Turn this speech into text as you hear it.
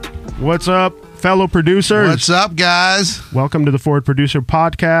What's up, fellow producers? What's up, guys? Welcome to the Forward Producer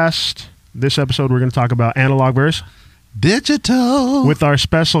Podcast. This episode, we're going to talk about analog versus digital with our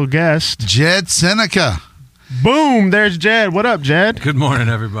special guest, Jed Seneca. Boom! There's Jed. What up, Jed? Good morning,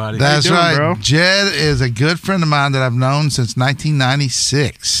 everybody. That's doing, right. bro? Jed is a good friend of mine that I've known since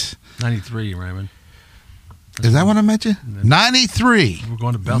 1996. 93, Raymond. Is that when I met you? 93. We're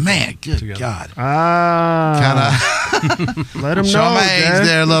going to Bethel. Man, good together. God. Ah, Kind of let him show know, my age Jed.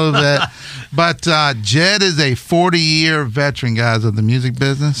 there a little bit. But Jed is a 40-year veteran, guys, of the music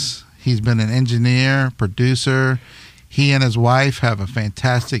business. He's been an engineer, producer. He and his wife have a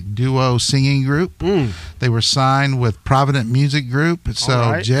fantastic duo singing group. They were signed with Provident Music Group. So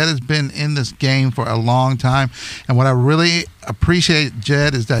All right. Jed has been in this game for a long time. And what I really appreciate,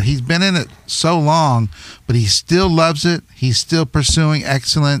 Jed, is that he's been in it so long, but he still loves it. He's still pursuing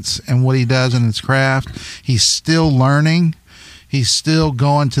excellence in what he does in his craft. He's still learning. He's still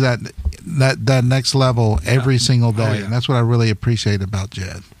going to that next level every single day. yeah. And that's what I really appreciate about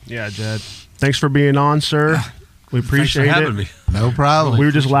Jed. Yeah, Jed. Thanks for being on, sir. We appreciate Thanks for having it. me. No problem. We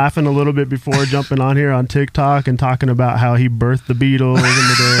were just laughing a little bit before jumping on here on TikTok and talking about how he birthed the Beatles and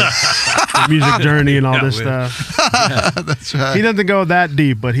the music journey and all Yeah, this we- stuff. That's right. He doesn't go that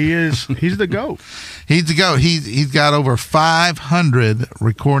deep, but he's the GOAT. He's the GOAT. He's got over 500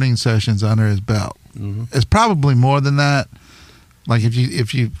 recording sessions under his belt. It's probably more than that. Like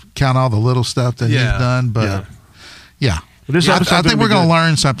if you count all the little stuff that he's Yeah. done, but yeah. This I episode's think we're gonna going be to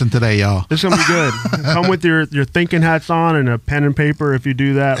learn something today, y'all. This is gonna be good. Come with your thinking hats on and a pen and paper if you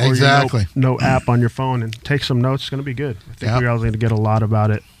do that, or Exactly. your note app on your phone and take some notes. It's gonna be good. I think Yep. we're all going to get a lot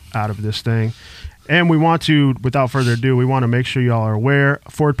out of this thing. And we want to, without further ado, we want to make sure y'all are aware.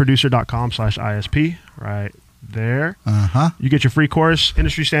 ForwardProducer.com/ISP right there. You get your free course,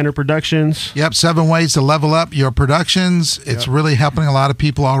 Industry Standard Productions. Yep, 7 ways to level up your productions. It's really helping a lot of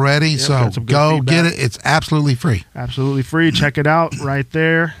people already. So got some good go feedback. get it. It's absolutely free. Absolutely free. Check it out right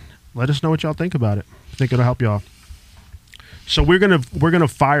there. Let us know what y'all think about it. I think it'll help y'all. So we're gonna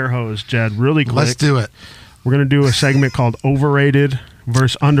fire hose Jed really quick. Let's do it. We're gonna do a segment called Overrated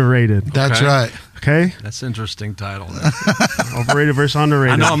versus Underrated. That's Okay. right. Okay, That's an interesting title. overrated versus I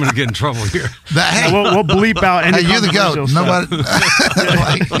underrated. know I'm going to get in trouble here. Hey, We'll bleep out any. hey, you're the controversial GOAT. stuff. Nobody.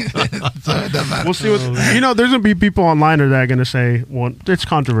 So it doesn't matter. We'll see what there's gonna be people online that are gonna say, well, it's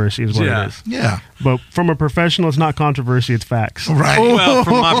controversy is what Yeah. it is. Yeah. But from a professional, it's not controversy; it's facts. Right. Well,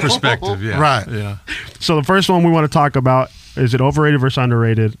 from my perspective, yeah. Right. Yeah. So the first one we want to talk about is it overrated versus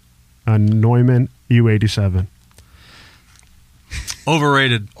underrated? A Neumann U87.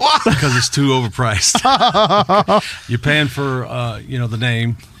 Overrated because it's too overpriced. You're paying for, the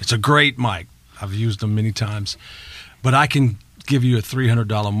name. It's a great mic. I've used them many times. But I can give you a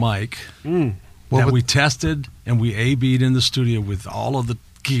 $300 mic that we tested and we A-B'd in the studio with all of the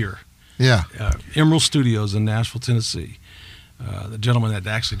gear. Yeah. Emerald Studios in Nashville, Tennessee. The gentleman that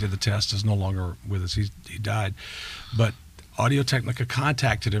actually did the test is no longer with us. He died. But Audio Technica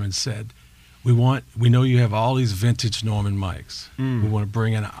contacted him and said, we know you have all these vintage Neumann mics. We want to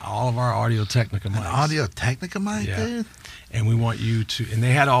bring in all of our Audio Technica mics. Audio Technica mic, Yeah. dude? And we want you to, and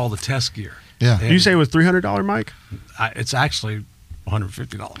they had all the test gear. Yeah. They You had- say it was $300 mic? it's actually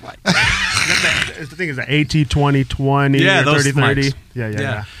 $150 mic. The thing is the AT2020 Yeah, or those 3030. mics.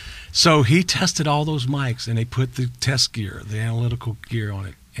 Yeah. So he tested all those mics, and they put the test gear, the analytical gear on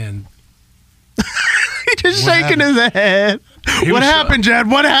it, and He's just What shaking his head. He What was- happened, Jed?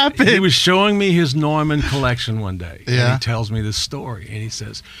 What happened? he was showing me his Neumann collection one day. Yeah. And he tells me this story, and he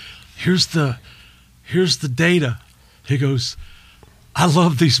says, here's the data. He goes, I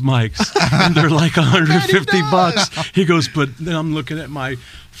love these mics, and they're like $150. He goes, but then I'm looking at my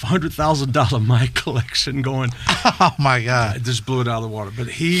 $100,000 mic collection going, Oh, my I God. just blew it out of the water. But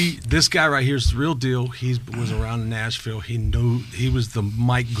this guy right here is the real deal. He was around in Nashville. He knew he was the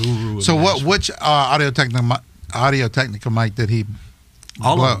mic guru. Of So Nashville. which Audio Technica mic did he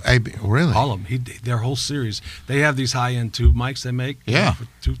All blow? of them. Really? All of them. Their whole series. They have these high-end tube mics they make. Yeah. For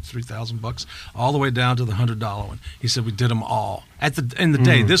 $2,000-$3,000, all the way down to the $100 one. He said we did them all at the end of the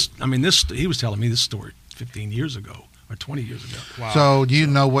day. This he was telling me this story 15 years ago or 20 years ago. Wow. So do you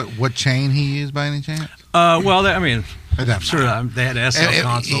know what chain he used by any chance? Well, I mean, It doesn't sure matter. they had SL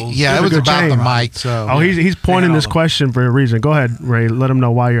consoles. Yeah, It it was was a good about chain. the mic. So Oh, he's pointing Hang this on. question for a reason. Go ahead, Ray. Let him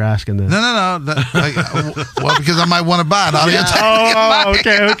know why you're asking this. no. Well, because I might want to buy an Audio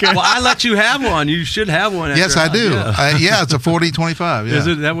Technica. Okay. Well, I let you have one. You should have one. at Yes, your I house. do. Yeah. Yeah, it's a 4025. Yeah. Is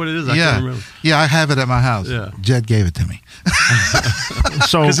it that what it is? I yeah. can't remember. Yeah, I have it at my house. Yeah. Jed gave it to me.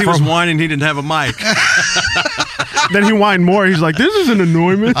 So Because he was whining he didn't have a mic. then he whined more. He's like, "This isn't a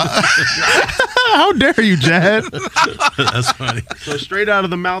Neumann." How dare you, Jed? That's funny. So straight out of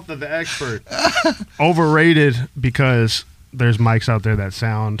the mouth of the expert. Overrated because there's mics out there that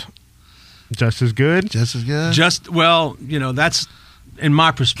sound just as good. Just as good. Well, that's in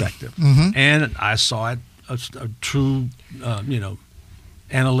my perspective, and I saw it a true,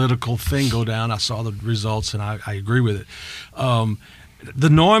 analytical thing go down. I saw the results, and I agree with it. The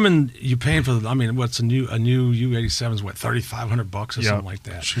Neumann you paying for? What's a new U87 is what, $3,500 or something like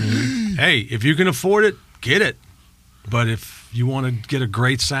that. Sure. Hey, if you can afford it, get it. But if you want to get a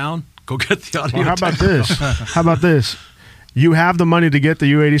great sound, go get the Audio. Well, how about this? How about this? You have the money to get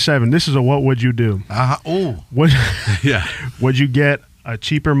the U87. This is a what would you do? Oh, Yeah. Would you get a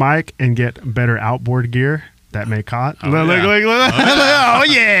cheaper mic and get better outboard gear that may cut? Oh, yeah. Oh,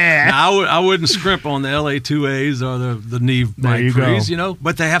 yeah. Now, I wouldn't scrimp on the LA2As or the Neve There mic you go. Freeze,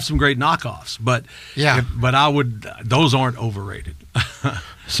 but they have some great knockoffs. But Yeah. but I would. Those aren't overrated.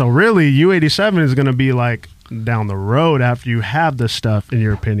 So really, U87 is going to be like down the road after you have this stuff, in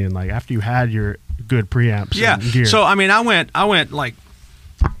your opinion, like after you had your good preamps Yeah. and gear. So I went like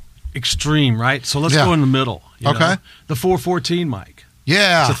extreme, right? So let's Yeah. go in the middle. Okay. The 414 mic.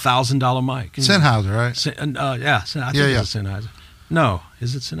 yeah. It's $1,000 mic. Sennheiser, right? I think Yeah, it's a Sennheiser. No,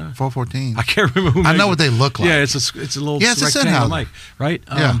 is it Sennheiser? 414. I can't remember. Who I makes know it. what they look like. Yeah, it's a little Yeah, it's a rectangle Sennheiser. mic, right?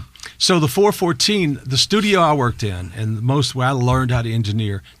 Yeah. So the 414, the studio I worked in, and most where I learned how to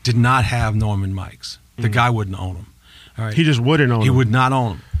engineer, did not have Neumann mics. The guy wouldn't own them. All right, he just wouldn't own he them. would not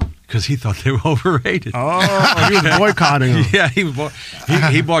own them because he thought they were overrated. Oh, he was boycotting them. Yeah,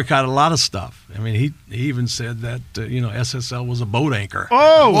 he boycotted a lot of stuff. I mean, he even said that SSL was a boat anchor.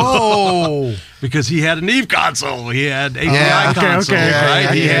 Oh, Whoa. Because he had a Neve console, he had API Yeah, okay, consoles, okay. right?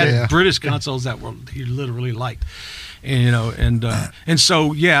 Yeah, he yeah, had yeah. British consoles that he literally liked, and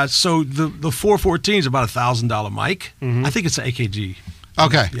so the 414 is about $1,000 mic. I think it's an AKG.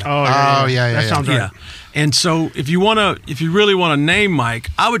 Okay. Yeah. Oh, yeah, yeah. That sounds right. Yeah, and so if you really want a name mic,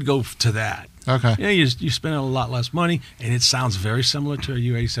 I would go to that. Okay. You spend a lot less money, and it sounds very similar to a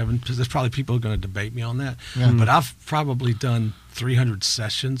U87. Because there's probably people who are going to debate me on that. Yeah. But I've probably done 300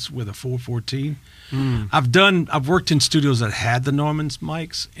 sessions with a 414. I've worked in studios that had the Neumann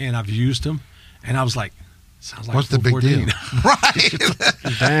mics, and I've used them, and I was like, sounds like What's the big 414. deal?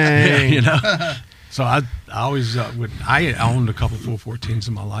 Right. Dang. So I always I owned a couple 414s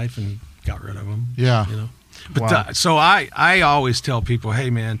in my life and got rid of them. Yeah. But Wow. so I always tell people, hey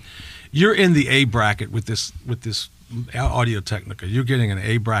man, you're in the A bracket with this Audio Technica. You're getting an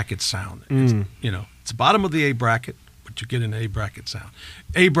A bracket sound. It's bottom of the A bracket, but you get an A bracket sound.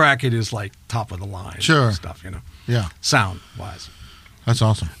 A bracket is like top of the line Sure. stuff, Yeah. sound wise. That's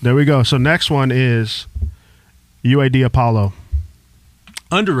awesome. There we go. So next one is UAD Apollo.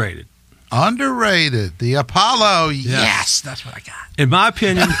 Underrated. Underrated. The Apollo. Yes. That's what I got. In my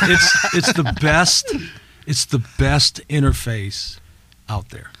opinion, it's the best. It's the best interface out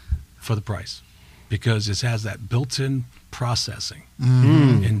there for the price because it has that built-in processing,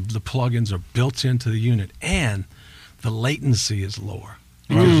 and the plugins are built into the unit, and the latency is lower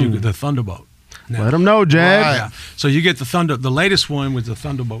because you get the Thunderbolt. Now, Let them know, Jed. Right. yeah. So you get the latest one with the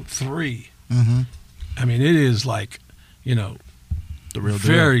Thunderbolt 3. Mm-hmm. I mean, it is like, The real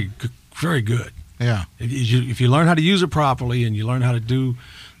deal. very good. Yeah. If you learn how to use it properly and you learn how to do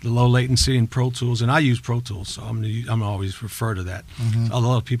the low latency in Pro Tools, and I use Pro Tools, so I'm always refer to that. A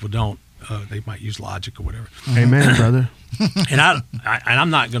lot of people don't. They might use Logic or whatever. Amen, brother. And I'm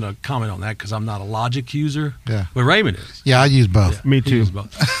not going to comment on that because I'm not a Logic user. Yeah. But Raymond is. Yeah, I use both. Yeah, Me he too. uses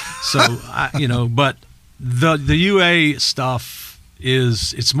both. So but the UA stuff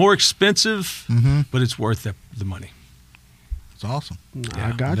it's more expensive, but it's worth the money. It's awesome.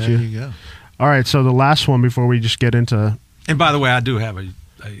 I got There you. you go. All right. So the last one before we just get into, And by the way, I do have a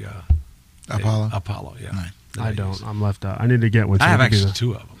Apollo. Apollo, yeah. Nice. that I don't. use. I'm left out. I need to get one. so I have can do actually that.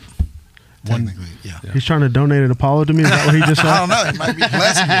 2 of them. Technically, yeah. Yeah. He's trying to donate an Apollo to me. Is that what he just I said? don't know. It might be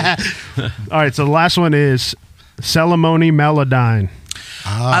less. All right. So the last one is Celemony Melodyne.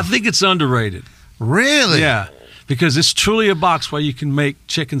 I think it's underrated. Really? Yeah, because it's truly a box where you can make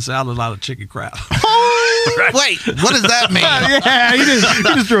chicken salad out of chicken crab. Wait, what does that mean? Yeah, he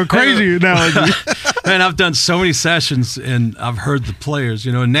just threw a crazy analogy. Man, I've done so many sessions, and I've heard the players.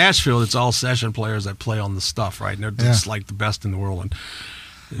 In Nashville, it's all session players that play on the stuff, right? And they're just like the best in the world, and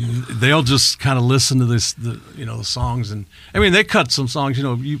they'll just kind of listen to the songs. And I mean, they cut some songs.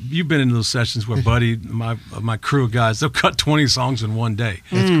 You've been in those sessions where Buddy, my crew of guys, they'll cut 20 songs in one day.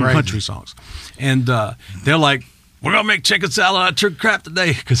 It's crazy. Country songs, and they're like, "We're gonna make chicken salad out of chicken crab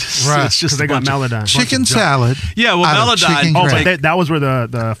today," because Right, it's just Because they a got bunch of- Melodyne. Chicken salad. Yeah, well, out of Melodyne. chicken Oh, crab. but that was where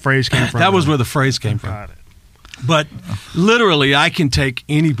the phrase came from. That was where the phrase came from. Got it. But literally, I can take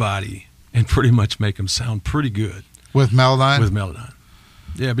anybody and pretty much make them sound pretty good with Melodyne. with Melodyne.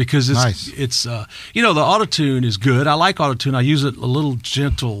 Yeah, because it's Nice. it's the autotune is good. I like autotune. I use it a little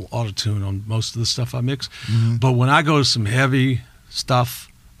gentle autotune on most of the stuff I mix. But when I go to some heavy stuff,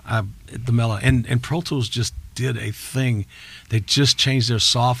 the Melodyne and Pro Tools just did a thing. They just changed their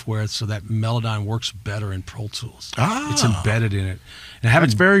software so that Melodyne works better in Pro Tools. It's embedded in it. And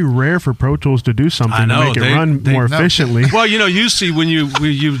It's very rare for Pro Tools to do something I know, to make it run more efficiently. Well, usually when you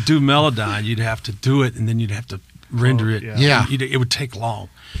do Melodyne, you'd have to do it, and then you'd have to render it. Yeah. It would take long.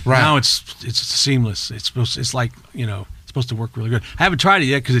 Right. Now it's seamless. It's like it's supposed to work really good. I haven't tried it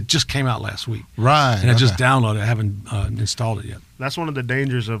yet because it just came out last week. Right. And I just downloaded it. I haven't installed it yet. That's one of the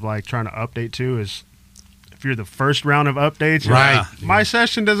dangers of like trying to update too. Is if you're the first round of updates, Right. My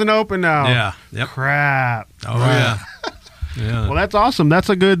session doesn't open now. Yeah. Yep. Crap. Oh Right. yeah. Well, that's awesome. I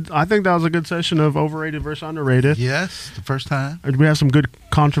think that was a good session of overrated versus underrated. Yes, the first time. We have some good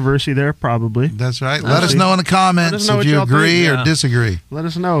controversy there, probably. That's right. Let's Let us see. know in the comments Let us know if what you y'all agree think. or Yeah. disagree. Let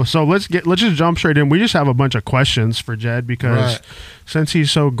us know. So let's just jump straight in. We just have a bunch of questions for Jed because Right. since he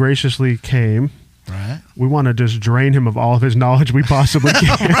so graciously came, Right. we want to just drain him of all of his knowledge we possibly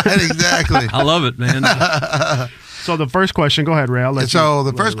can. Right, exactly. I love it, man. So the first question, go ahead, Ray. I'll let So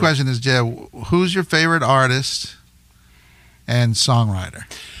you, the first question is, Jed, who's your favorite artist and songwriter?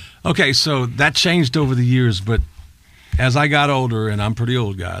 Okay, so that changed over the years, but as I got older, and I'm pretty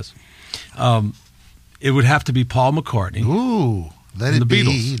old, guys, it would have to be Paul McCartney. Ooh, let And it the be.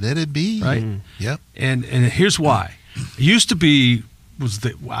 Beatles. Let it be. Right. Yep. And here's why. It used to be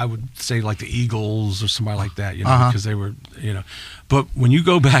I would say like the Eagles or somebody like that, because they were, But when you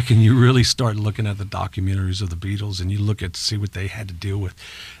go back and you really start looking at the documentaries of the Beatles and you look at see what they had to deal with,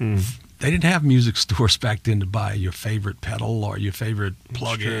 they didn't have music stores back then to buy your favorite pedal or your favorite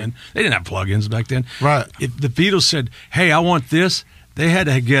plug-in. They didn't have plug-ins back then. Right. If the Beatles said, "Hey, I want this," they had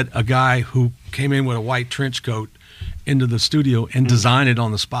to get a guy who came in with a white trench coat into the studio and design it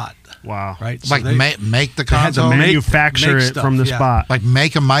on the spot. Wow. Right? Like make the they had to console? Manufacture make it stuff, from the yeah. spot. Like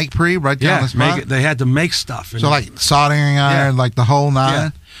make a mic pre right down Yeah, the spot? make it, they had to make stuff. So like soldering iron, like the whole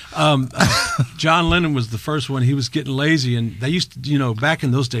nine? John Lennon was the first one. He was getting lazy, and they used to, back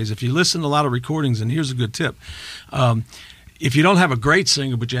in those days, if you listen to a lot of recordings, and here's a good tip. If you don't have a great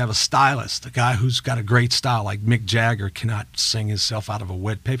singer, but you have a stylist, a guy who's got a great style, like Mick Jagger cannot sing himself out of a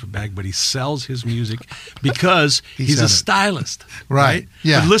wet paper bag, but he sells his music because he's said a it. stylist. Right.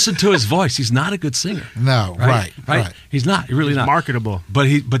 Yeah. But listen to his voice. He's not a good singer. No, right. He's not. He's really not. Marketable.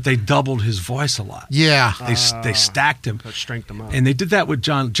 But they doubled his voice a lot. Yeah. They stacked him. That strength him up. And they did that with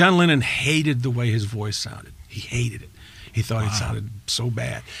John. John Lennon hated the way his voice sounded. He hated it. He thought it sounded so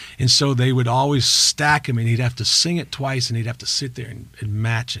bad. And so they would always stack him, and he'd have to sing it twice, and he'd have to sit there and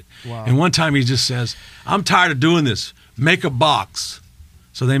match it. Wow. And one time he just says, "I'm tired of doing this. Make a box."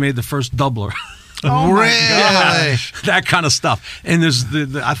 So they made the first doubler. Oh my Really? That kind of stuff. And there's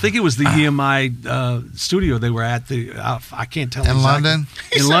I think it was the EMI studio they were at. I can't tell In exactly. London?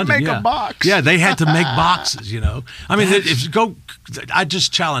 He In said London, make a yeah. box. Yeah, they had to make boxes. I mean, if you go, I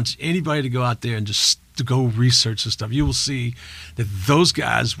just challenge anybody to go out there and just to go research this stuff. You will see that those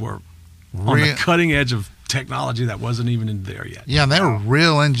guys were on the cutting edge of technology that wasn't even in there yet. Yeah, and they were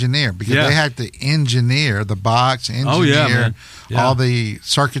real engineer because Yeah. they had to engineer the box, engineer Oh, yeah, man. Yeah. all the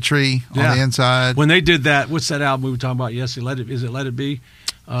circuitry on Yeah. the inside. When they did that, what's that album we were talking about yesterday? Is it Let It Be?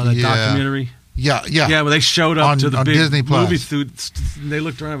 That Yeah. documentary? Yeah. Yeah, well, they showed up to the on big Disney Plus. movie they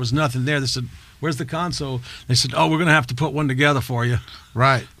looked around, there was nothing there. They said, "Where's the console?" They said, "Oh, we're going to have to put one together for you."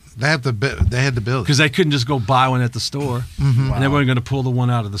 Right. They had to build it. Because they couldn't just go buy one at the store. Mm-hmm. And they weren't going to pull the one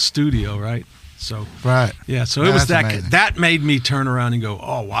out of the studio, right? So, Right. yeah, so it was That's amazing. that made me turn around and go,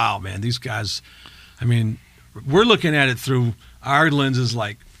 "Oh, wow, man, these guys," I mean, we're looking at it through our lenses,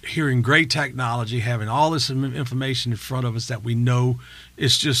 like hearing great technology, having all this information in front of us that we know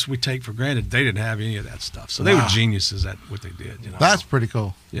it's just we take for granted. They didn't have any of that stuff. So they were geniuses at what they did. That's pretty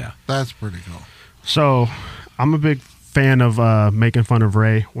cool. Yeah. That's pretty cool. So I'm a big fan of making fun of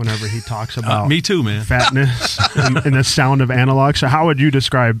Ray whenever he talks about Me too, man. fatness and the sound of analog. So how would you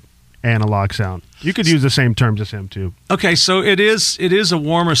describe analog sound? You could use the same terms as him too. Okay, so it is a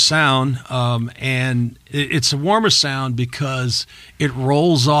warmer sound, and it's a warmer sound because it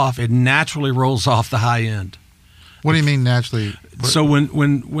naturally rolls off the high end. What do you mean naturally? So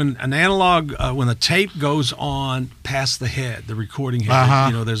when an analog, when the tape goes on past the head, the recording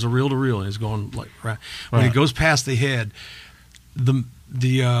head, there's a reel to reel, and it's going like right. When it goes past the head,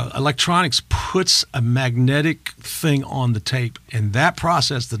 the electronics puts a magnetic thing on the tape, and that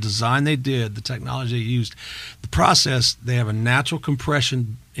process, the design they did, the technology they used, the process, they have a natural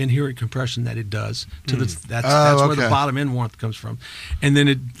compression, inherent compression that it does to that's where the bottom end warmth comes from, and then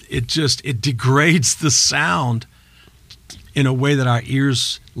it degrades the sound in a way that our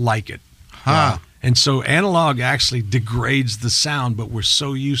ears like it. Huh. And so analog actually degrades the sound, but we're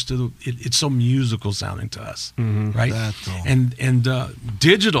so used to it's so musical sounding to us, right? That's all. And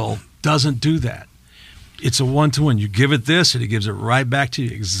digital doesn't do that. It's a one-to-one. You give it this, and it gives it right back to you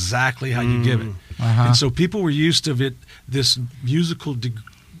exactly how you give it. And so people were used to this musical,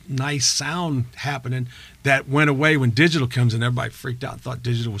 nice sound happening that went away when digital comes in. Everybody freaked out and thought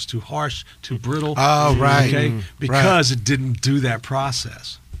digital was too harsh, too brittle. Oh, right. Okay, because it didn't do that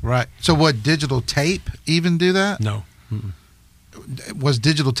process. Right. So what, digital tape even do that? No. Was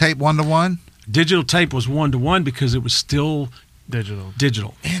digital tape 1-to-1? Digital tape was 1-to-1 because it was still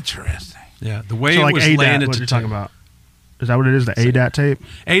digital. Interesting. Yeah, the way So it like was ADAT, landed what to you're talking about. Is that what it is, the ADAT tape?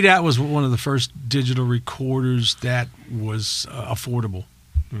 ADAT was one of the first digital recorders that was affordable.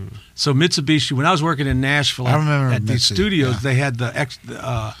 So Mitsubishi, when I was working in Nashville I remember at these studios, they had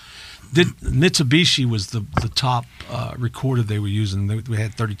Mitsubishi was the top recorder they were using. We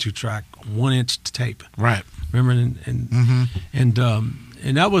had 32-track 1-inch tape. Right. Remember, and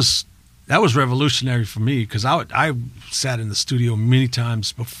that was revolutionary for me because I sat in the studio many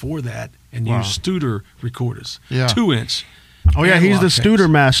times before that and used Studer recorders, 2-inch. Oh yeah, he's the Studer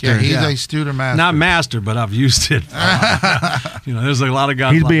master. Yeah, he's a Studer master. Not master, but I've used it. There's a lot of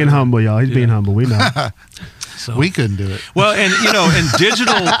guys. He's being humble, y'all. He's being humble. We know. So, we couldn't do it. Well, and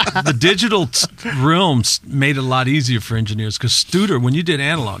the digital realms made it a lot easier for engineers because Studer, when you did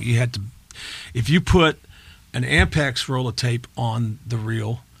analog, you had to, if you put an Ampex roll of tape on the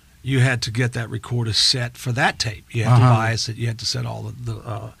reel, you had to get that recorder set for that tape. You had to bias it. You had to set all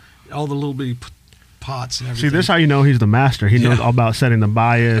the little bitty pots and everything. See, this is how you know he's the master. He knows all about setting the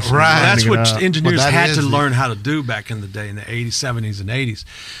bias. Right. That's what engineers had to learn how to do back in the day, in the 80s, 70s, and 80s.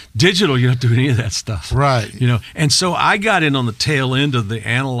 Digital, you don't do any of that stuff. Right. And so I got in on the tail end of the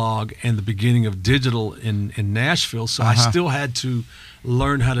analog and the beginning of digital in Nashville, so I still had to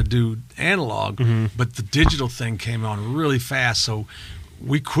learn how to do analog, but the digital thing came on really fast, so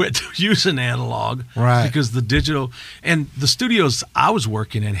we quit using analog because the digital and the studios I was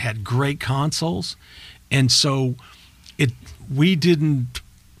working in had great consoles, and so we didn't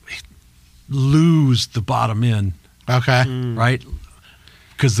lose the bottom end. Okay. Right?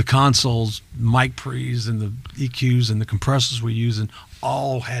 Because the consoles, mic pre's and the EQs and the compressors we're using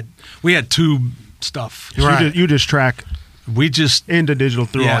we had tube stuff. So you just track We just into digital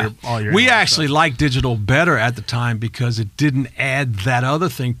through all your. We actually liked digital better at the time because it didn't add that other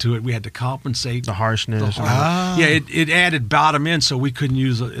thing to it. We had to compensate the harshness. It added bottom end, so we couldn't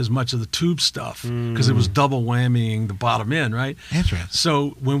use as much of the tube stuff because it was double whammying the bottom end, right? Interesting.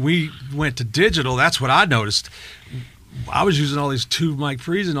 So when we went to digital, that's what I noticed. I was using all these tube mic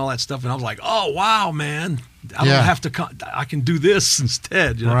pre's and all that stuff, and I was like, "Oh wow, man! I don't have to. I can do this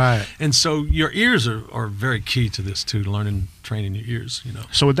instead." Right. And so your ears are very key to this too, to learning, training your ears.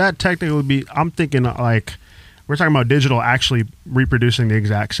 So would that technically be? I'm thinking like we're talking about digital actually reproducing the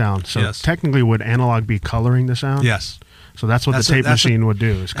exact sound. So technically, would analog be coloring the sound? Yes. So that's what the tape machine would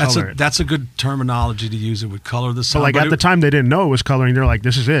do is color it. That's a good terminology to use. It would color the sound. But at the time, they didn't know it was coloring. They're like,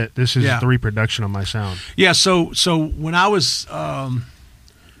 "This is it. This is the reproduction of my sound." Yeah. So when I was, I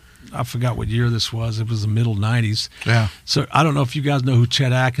forgot what year this was. It was the middle '90s. Yeah. So I don't know if you guys know who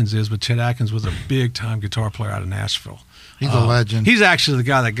Chet Atkins is, but Chet Atkins was a big time guitar player out of Nashville. He's a legend. He's actually the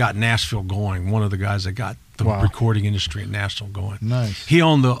guy that got Nashville going. One of the guys that got the recording industry in Nashville going. Nice. He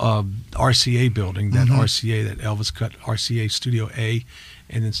owned the RCA building, that RCA, that Elvis cut RCA Studio A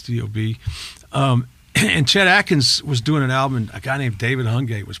and then Studio B. And Chet Atkins was doing an album. A guy named David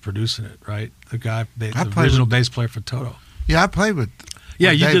Hungate was producing it, right? The original bass player for Toto. Yeah, I played with. Yeah,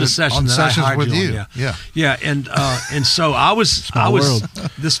 you David did a session on that sessions I hired with you on, Yeah, and so I was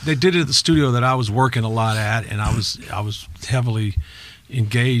they did it at the studio that I was working a lot at, and I was heavily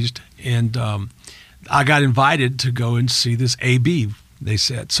engaged, and I got invited to go and see this AB. They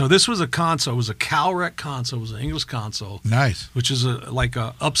said so. This was a console. It was a Calrec console. It was an English console. Nice. Which is like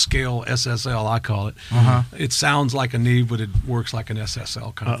a upscale SSL. I call it. It sounds like a Neve, but it works like an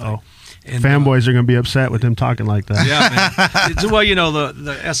SSL kind of thing. And, fanboys are going to be upset with him talking like that. Yeah, man. Well,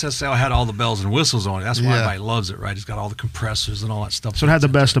 the SSL had all the bells and whistles on it. That's why everybody loves it, right? It's got all the compressors and all that stuff. So it had the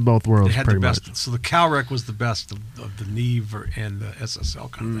best of both worlds. It had the best. So the Calrec was the best of the Neve and the SSL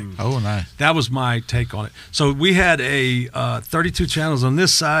kind of thing. Oh, nice. That was my take on it. So we had a 32-channel channels on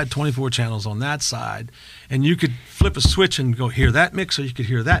this side, 24 channels on that side, and you could flip a switch and go hear that mix, or you could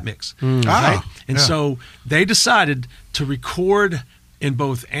hear that mix. Right? And so they decided to record in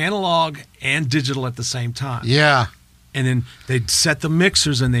both analog and digital at the same time. Yeah. And then they set the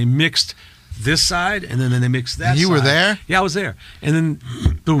mixers and they mixed this side, and then they mixed that. You side. were there? Yeah, I was there. And then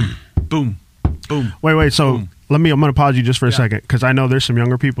boom, boom, boom. Wait. So boom. I'm going to pause you just for a Yeah. second, because I know there's some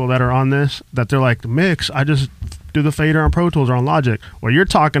younger people that are on this that they're like, the mix, I just do the fader on Pro Tools or on Logic. What you're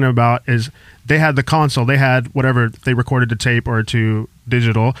talking about is they had the console, they had whatever they recorded to tape or to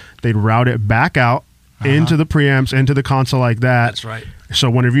digital, they'd route it back out into the preamps, into the console like that. That's right. So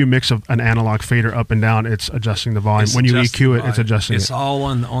whenever you mix an analog fader up and down, it's adjusting the volume. It's when you adjusting EQ the it, it's volume. adjusting It's it. all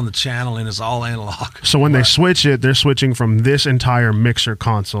on the channel, and it's all analog. So when they switch it, they're switching from this entire mixer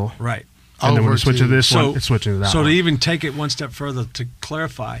console. Right. And then when Over you switch to this So- one, it's switching to that So one. to even take it one step further, to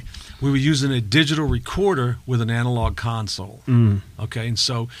clarify, we were using a digital recorder with an analog console. Okay, and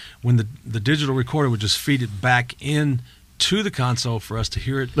so when the digital recorder would just feed it back in to the console for us to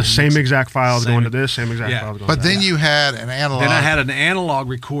hear it. The same exact files Same- going to this, same exact Yeah. files going But to that. then you had an analog. Then I had an analog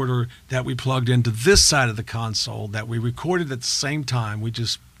recorder that we plugged into this side of the console that we recorded at the same time. We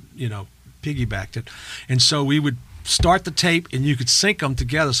just, piggybacked it. And so we would start the tape, and you could sync them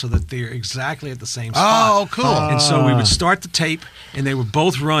together so that they're exactly at the same spot. Oh, cool. And so we would start the tape, and they were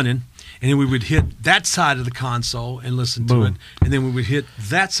both running, and then we would hit that side of the console and listen to Boom. it, and then we would hit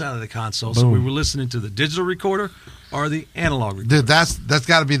that side of the console. So we were listening to the digital recorder or the analog recorder. Dude, that's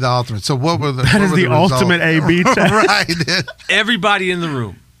got to be the ultimate. So what were the That what is were the results? ultimate A/B test. Right. dude. Everybody in the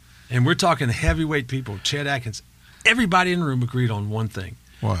room, and we're talking heavyweight people, Chet Atkins, everybody in the room agreed on one thing.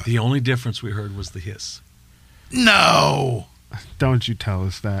 What? The only difference we heard was the hiss. No. Don't you tell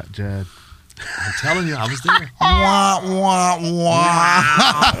us that, Jed. I'm telling you, I was there. Wah, wah,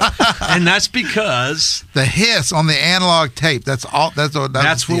 wah. And that's because The hiss on the analog tape. That's all. That's the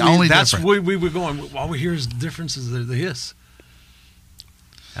only that's difference. where we were going. All we hear is the difference is the hiss.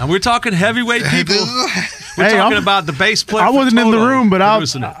 And we're talking heavyweight people. We're Hey, talking I'm- about the bass player. I for wasn't in the Toto room, but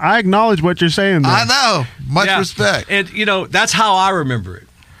producing it. I acknowledge what you're saying there. I know. Much Yeah. respect. And that's how I remember it.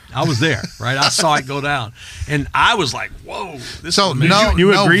 I was there, right? I saw it go down, and I was like, "Whoa!" This So is amazing. no,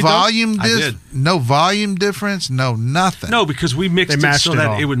 you no agreed, though? volume. I did. No volume difference. No nothing. No, because we mixed They it matched so it that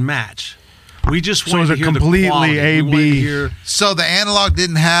all. it would match. We just So wanted is to it hear completely the quality. A, We wanted to B? hear- So the analog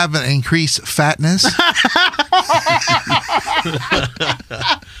didn't have an increased fatness.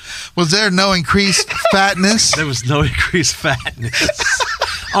 Was there no increased fatness? There was no increased fatness.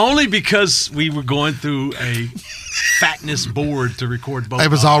 Only because we were going through a fatness board to record both. It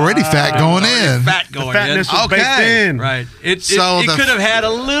was already fat going Already in. Fat going Fatness in. was baked Okay. in. Right. It So the- could have had a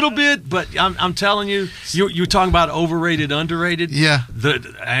little bit, but I'm telling you, you're talking about overrated, underrated. Yeah.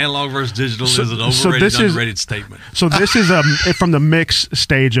 The analog versus digital So- is an so overrated, this is- underrated statement. So this is from the mix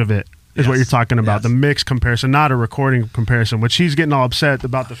stage of it, is what Yes. you're talking about. Yes. The mix comparison, not a recording comparison, which he's getting all upset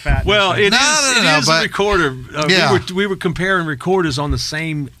about the fat. Well, it is No, a but- recorder. Yeah. We were comparing recorders on the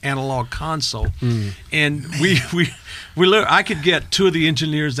same analog console, and I could get two of the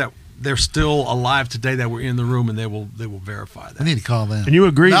engineers that they're still alive today that were in the room, and they will verify I that. need to call them. And you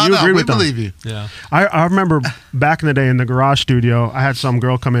agree? No, you agree we with them? believe you. Yeah. I remember back in the day in the garage studio, I had some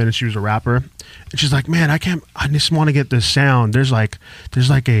girl come in and she was a rapper, and she's like, "Man, I just want to get this sound. There's like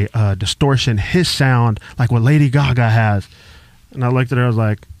a distortion hiss sound like what Lady Gaga has." And I looked at her, I was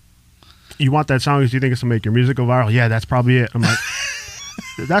like, "You want that sound because you think it's gonna make your music go viral?" Yeah, that's probably it. I'm like,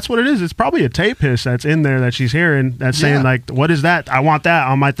 that's what it is. It's probably a tape hiss that's in there that she's hearing that's saying Yeah. like, "What is that? I want that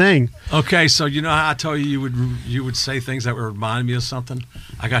on my thing." Okay, so you know how I told you would say things that would remind me of something?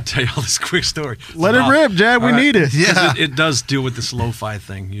 I got to tell you all this quick story. Let it rip, Jed. We All right. need it. Yeah. 'Cause it does deal with this lo-fi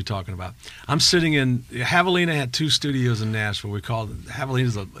thing you're talking about. I'm sitting in Javelina had two studios in Nashville. We called it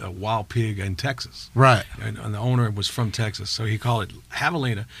Javelina's a wild pig in Texas, Right. and the owner was from Texas, so he called it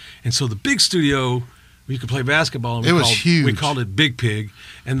Javelina. And so the big studio, you could play basketball. And It was huge. We called it Big Pig,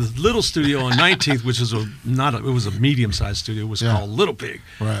 and the little studio on 19th, which is it was a medium-sized studio, was Yeah. called Little Pig.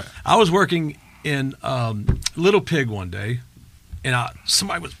 Right. I was working in Little Pig one day, and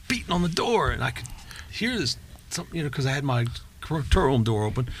somebody was beating on the door, and I could hear this, because I had my control room door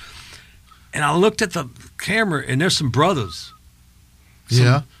open, and I looked at the camera, and there's some brothers,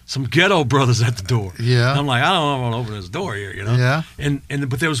 some ghetto brothers at the door. Yeah. And I'm like, I don't want to open this door here, Yeah.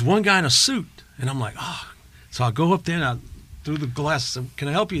 but there was one guy in a suit, and I'm like, oh, so I go up there and I through the glass, I said, "Can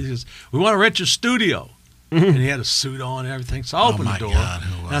I help you?" He says, "We want to rent your studio." And he had a suit on and everything. So I opened my the door, God,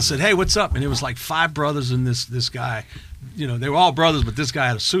 who and I was said, "Hey, what's up?" And it was like five brothers and this guy. They were all brothers, but this guy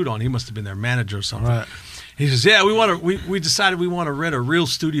had a suit on. He must have been their manager or something. Right. He says, "Yeah, we decided we want to rent a real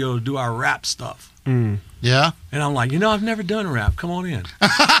studio to do our rap stuff." Yeah. And I'm like, I've never done rap. Come on in.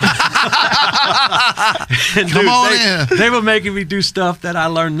 Come on in. They were making me do stuff that I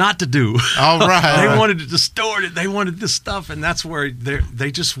learned not to do. All right. They wanted to distort it. They wanted this stuff, and that's where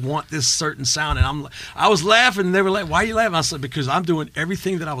they just want this certain sound. And I was laughing. And they were like, "Why are you laughing?" I said, "Because I'm doing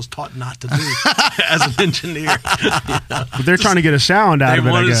everything that I was taught not to do as an engineer." But they're trying to get a sound out of it.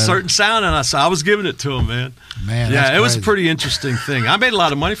 They wanted a certain sound, and I was giving it to them, man. Man, yeah, that's it was a crazy. pretty interesting thing. I made a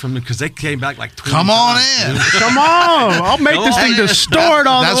lot of money from them because they came back like 20 Come on times. in. Come on, I'll make this thing distort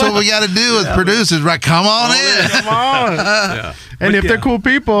all That's the way. what we got to do as producers, right? Come on in. Come on. Yeah. And But if they're cool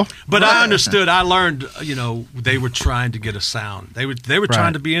people, But I understood. I learned. They were trying to get a sound. They were trying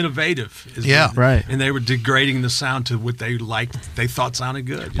Right. to be innovative. Yeah. Right. And they were degrading the sound to what they liked. They thought sounded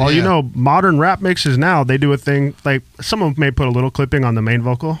good. well, Yeah. modern rap mixes now, they do a thing, like some of them may put a little clipping on the main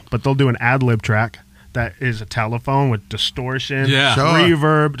vocal, but they'll do an ad-lib track that is a telephone with distortion, Yeah. Sure.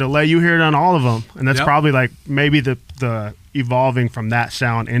 reverb, delay. You hear it on all of them. And that's Yep. probably like maybe the evolving from that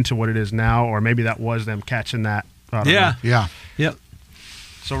sound into what it is now, or maybe that was them catching that. I don't Yeah. know. Yeah. Yep.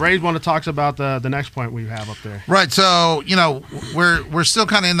 So Ray's want to talk about the next point we have up there. Right. So, we're still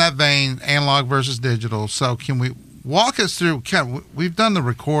kind of in that vein, analog versus digital. So, can we walk us through? We've done the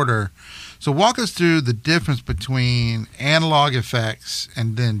recorder. So, walk us through the difference between analog effects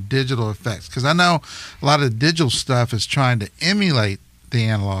and then digital effects. Because I know a lot of the digital stuff is trying to emulate the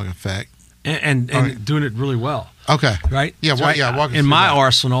analog effect. And Okay. doing it really well. Okay. Right. Yeah. So Walk us in through my that.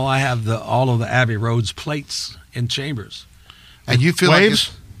 arsenal, I have all of the Abbey Roads plates and chambers. And you feel Waves?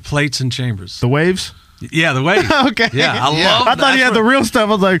 like Plates and chambers. The waves? Yeah, the waves. Okay. Yeah, I Yeah. love. I thought he had the real stuff.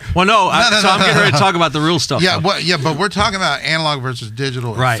 I was like, Well, no. No, So I'm getting ready to talk about the real stuff. yeah, though. but we're talking about analog versus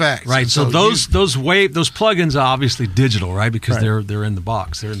digital Right, effects. right. And So you- those plugins are obviously digital, right? Because they're in the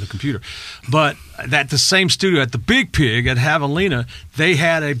box, they're in the computer. But at the same studio at the Big Pig at Javelina, they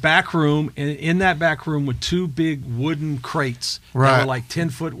had a back room, and in that back room were two big wooden crates that Right. were like 10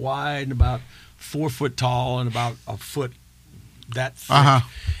 foot wide and about 4 foot tall and about a foot that thick. Uh-huh.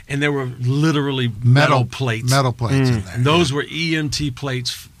 And there were literally metal plates. Metal plates in there. And those were EMT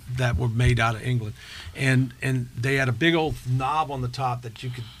plates that were made out of England. And they had a big old knob on the top that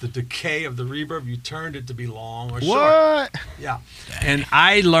the decay of the reverb, you turned it to be long or short. what? Yeah. And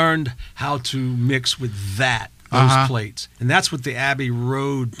I learned how to mix with those Uh-huh. plates. And that's what the Abbey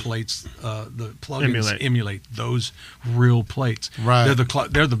Road plates, the plugins emulate those real plates. Right.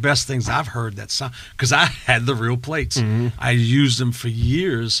 They're the best things I've heard that sound, because I had the real plates. I used them for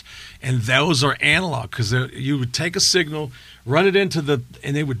years, and those are analog, because you would take a signal, run it and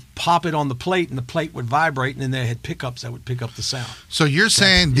they would pop it on the plate, and the plate would vibrate, and then they had pickups that would pick up the sound. So you're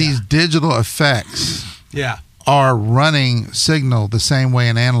saying these digital effects Yeah. are running signal the same way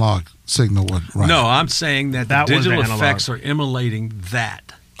an analog signal would run? No, I'm saying that That the was the digital analog. effects are emulating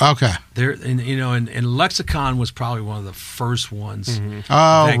that. Okay. There, and Lexicon was probably one of the first ones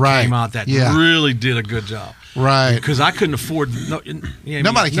Oh, that right. came out that Yeah. really did a good job. Right. Because I couldn't afford. Nobody can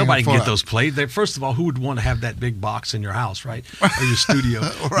can afford get it. those plates. First of all, who would want to have that big box in your house, right, or your studio?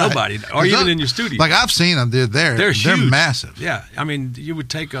 Right. Nobody, or even in your studio. Like I've seen them, they're huge. massive. Yeah, I mean, you would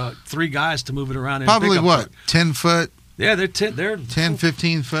take 3 guys to move it around. In Probably a pickup what, truck. 10 foot, Yeah, they're 10,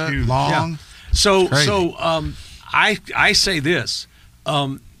 15 foot Huge. long. Yeah. So Crazy. I say this: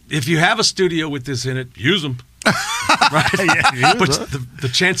 if you have a studio with this in it, use them. Right, but the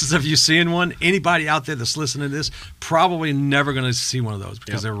chances of you seeing one, anybody out there that's listening to this, probably never going to see one of those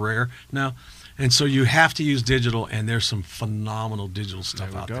because they're rare now, and so you have to use digital. And there's some phenomenal digital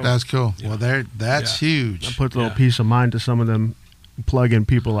stuff out there. That's cool. Well, that's huge. That puts a little peace of mind to some of them plug-in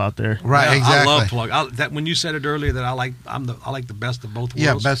people out there. Right, Yeah, exactly. I love plug. That when you said it earlier that I like the best of both worlds.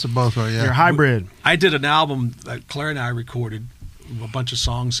 Yeah, best of both worlds. Yeah. You're hybrid. I did an album that Claire and I recorded, a bunch of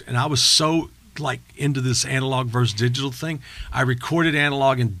songs, and I was so into this analog versus digital thing. I recorded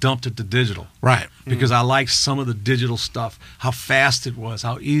analog and dumped it to digital. Right. Because I liked some of the digital stuff, how fast it was,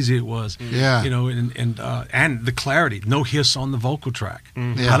 how easy it was. Yeah. And the clarity, no hiss on the vocal track.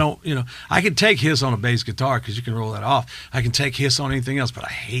 Yeah. I don't, I can take hiss on a bass guitar because you can roll that off. I can take hiss on anything else, but I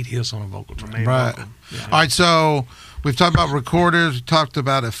hate hiss on a vocal track. Right. All right. So we've talked about recorders. We talked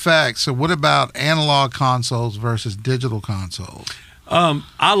about effects. So what about analog consoles versus digital consoles?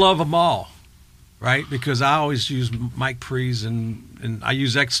 I love them all, right? Because I always use mic pre's and I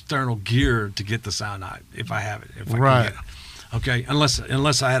use external gear to get the sound out if I have it. If I Right. can get it. Okay.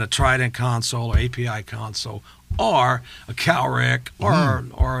 Unless I had a Trident console or API console or a Calrec or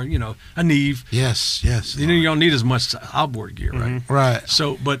a Neve. Yes. You don't need as much outboard gear, right? Right.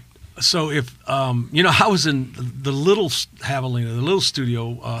 So, but So if I was in the little Javelina, the little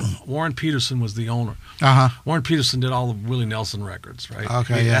studio. Warren Peterson was the owner. Warren Peterson did all the Willie Nelson records, right?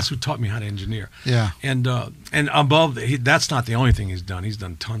 Okay, That's who taught me how to engineer. Yeah. And above, that's not the only thing he's done. He's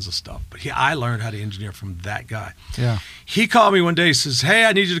done tons of stuff. But I learned how to engineer from that guy. Yeah. He called me one day. He says, "Hey,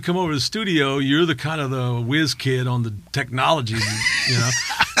 I need you to come over to the studio. You're the kind of the whiz kid on the technology,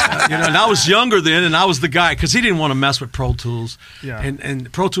 and I was younger then, and I was the guy because he didn't want to mess with Pro Tools. Yeah.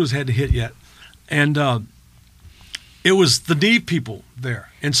 And Pro Tools hadn't hit yet, and it was the Neve people there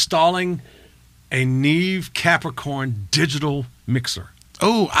installing a Neve Capricorn digital mixer.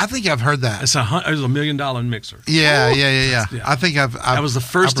 Oh, I think I've heard that. It was $1 million mixer. Yeah. Yeah. I think I've that was the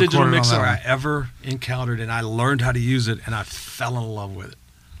first I've digital recorded on mixer that I ever encountered, and I learned how to use it, and I fell in love with it.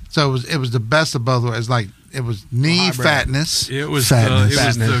 So it was the best of both worlds. Like it was Neve fatness. It was fatness.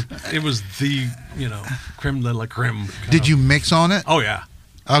 it was the creme de la creme. Did you mix on it? Oh yeah.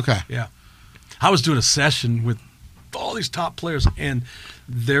 Okay. Yeah. I was doing a session with all these top players, and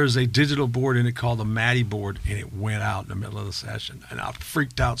there's a digital board in it called the Matty board, and it went out in the middle of the session, and I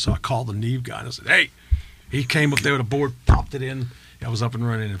freaked out. So I called the Neve guy and I said, "Hey," he came up there with a board, popped it in. I was up and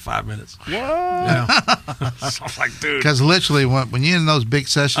running in 5 minutes. What? Yeah. So I was like, dude. Because literally, when you're in those big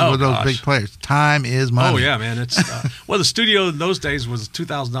sessions with those big players, time is money. Oh yeah, man. It's the studio in those days was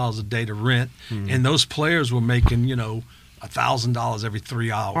 $2,000 a day to rent, and those players were making $1,000 every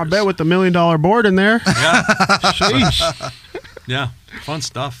 3 hours. I bet with the $1 million board in there. Yeah. Sheesh. Yeah. Fun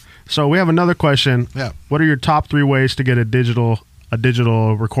stuff. So we have another question. Yeah. What are your top 3 ways to get a digital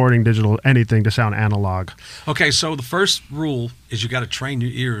recording, digital anything to sound analog? Okay, so the first rule is you got to train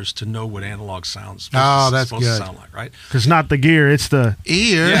your ears to know what analog sounds. That's supposed good. to sound like, right? Because not the gear, it's the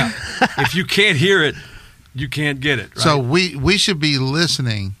ear. Yeah. If you can't hear it, you can't get it. Right? So we should be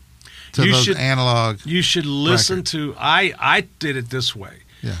listening to those analog. You should listen to. I did it this way.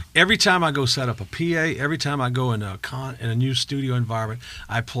 Yeah. Every time I go set up a PA, every time I go in a new studio environment,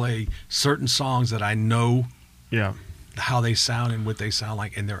 I play certain songs that I know. Yeah. How they sound and what they sound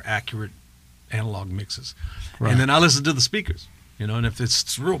like, and they're accurate analog mixes. Right. And then I listen to the speakers, and if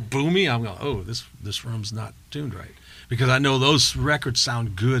it's real boomy, I'm going, oh, this room's not tuned right, because I know those records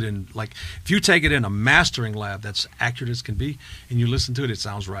sound good. And like if you take it in a mastering lab that's accurate as can be, and you listen to it, it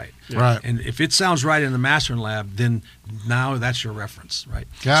sounds right. Right. And if it sounds right in the mastering lab, then now that's your reference, right?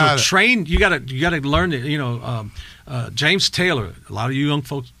 Got it. Train. You gotta learn it. James Taylor. A lot of you young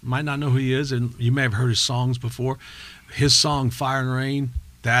folks might not know who he is, and you may have heard his songs before. His song "Fire and Rain,"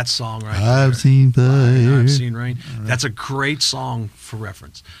 that song right there. I've seen fire. I've seen rain. That's a great song for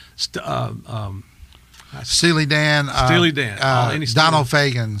reference. Steely Dan. Steely Dan. Donald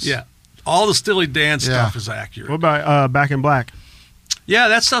Fagen's. Yeah, all the Steely Dan stuff is accurate. What about Back in Black? Yeah,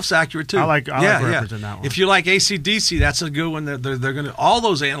 that stuff's accurate too. I like referencing that one. If you like AC/DC, that's a good one. They're going to all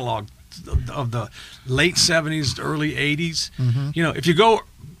those analog of the late 70s, early 80s. Mm-hmm. If you go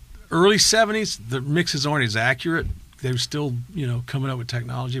early 70s, the mixes aren't as accurate. They were still, coming up with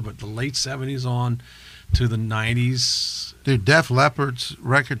technology, but the late 70s on to the 90s. Dude, Def Leppard's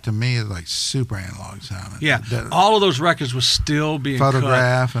record to me is like super analog sounding. Yeah, all of those records were still being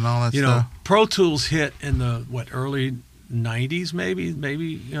Photograph cut. And all that stuff. Pro Tools hit in the early 90s,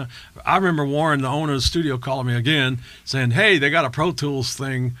 maybe. I remember Warren, the owner of the studio, calling me again saying, "Hey, they got a Pro Tools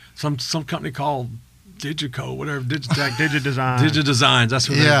thing. Some company called Digico, whatever, Digidesign. Digidesigns. That's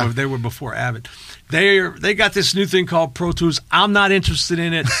what they were before Avid. They got this new thing called Pro Tools. I'm not interested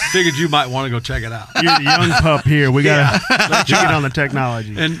in it. Figured you might want to go check it out. You're the young pup here. We gotta let you get on the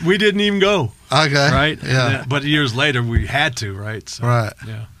technology. And we didn't even go. Okay. Right. Yeah. But years later, we had to. Right. So, right.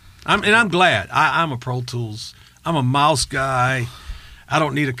 Yeah. I'm glad. I'm a Pro Tools. I'm a mouse guy. I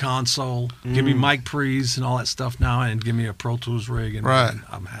don't need a console. Give me Mike Prees and all that stuff now, and give me a Pro Tools rig, and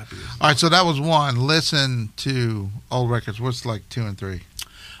I'm happy. All right, so that was one. Listen to old records. What's like 2 and 3?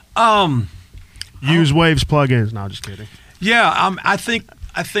 Use Waves plugins. No, just kidding. Yeah, I think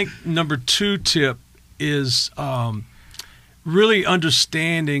number 2 tip is really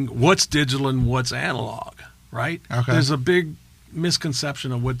understanding what's digital and what's analog. Right? Okay. There's a big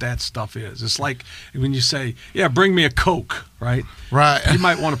misconception of what that stuff is. It's like when you say, "Yeah, bring me a Coke," right? Right. You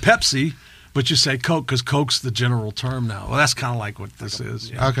might want a Pepsi, but you say Coke because Coke's the general term now. Well, that's kind of like what this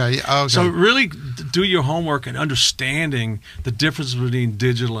is. Yeah. Okay. So really do your homework and understanding the difference between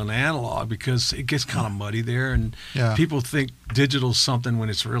digital and analog, because it gets kind of muddy there, and people think digital's something when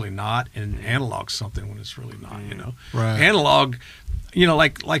it's really not, and analog's something when it's really not. Right. Analog,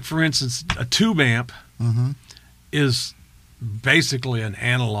 like for instance, a tube amp is basically an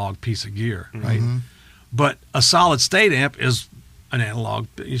analog piece of gear, right? But a solid state amp is an analog.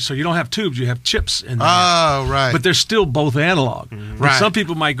 So you don't have tubes, you have chips in there. Oh, right. But they're still both analog. Mm-hmm. But Right. some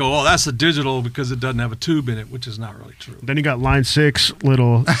people might go, oh, that's a digital because it doesn't have a tube in it, which is not really true. Then you got line 6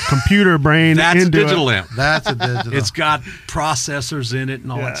 little computer brain That's a into digital it. amp. That's a digital. It's got processors in it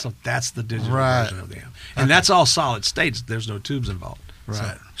and all Yeah. that stuff. That's the digital Right. version of the amp. And that's all solid states. There's no tubes involved.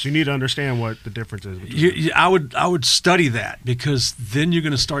 right. So you need to understand what the difference is. Between I would study that, because then you're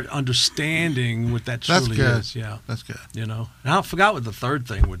going to start understanding what that That's truly good. is. Yeah. That's good. You know, and I forgot what the third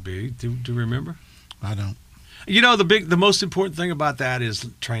thing would be. Do you remember? I don't. You know, the most important thing about that is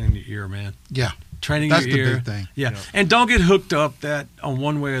training your ear, man. Yeah. Training That's your the ear. big thing. Yeah. Yeah. And don't get hooked up that on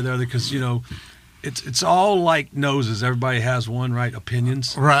one way or the other, because, you know, it's all like noses. Everybody has one, right?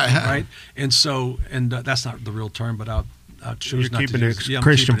 Opinions. Right. Right. And so, that's not the real term, but I'll choose You're not keeping to it use I'm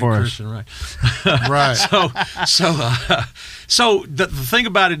Christian keeping it for us. Christian, right. Right. So the thing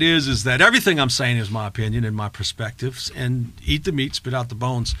about it is that everything I'm saying is my opinion and my perspectives, and eat the meat, spit out the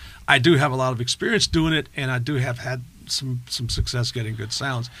bones. I do have a lot of experience doing it, and I do have had some success getting good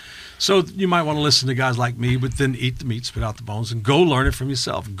sounds. So you might want to listen to guys like me, but then eat the meat, spit out the bones, and go learn it from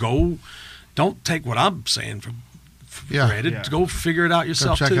yourself. Don't take what I'm saying for granted. Yeah. Go figure it out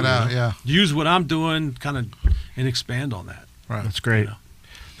yourself. check too, it out, you know? yeah. Use what I'm doing, kind of, and expand on that. Right. That's great. You know?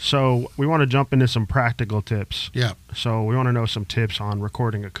 So we want to jump into some practical tips. Yeah. So we want to know some tips on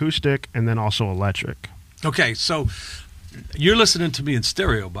recording acoustic and then also electric. Okay, so you're listening to me in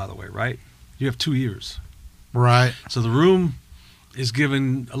stereo, by the way, right? You have 2 ears. Right. So the room is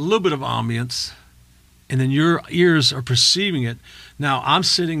giving a little bit of ambience, and then your ears are perceiving it. Now, I'm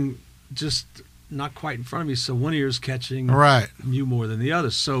sitting just not quite in front of me, so one ear is catching Right. you more than the other.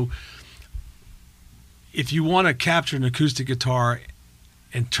 So if you want to capture an acoustic guitar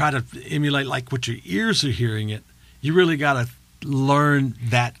and try to emulate like what your ears are hearing it, you really got to learn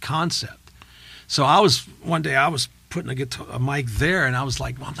that concept. So one day I was putting a mic there, and I was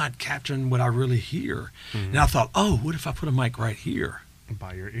like, well, I'm not capturing what I really hear. And I thought, oh, what if I put a mic right here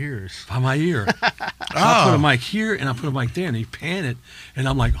By your ears. by my ear? So I put a mic here and I put a mic there, and you pan it, and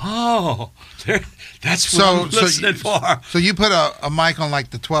I'm like, oh, that's what I'm listening for. So you put a mic on like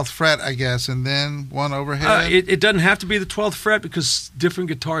the 12th fret, I guess, and then one overhead. It doesn't have to be the 12th fret, because different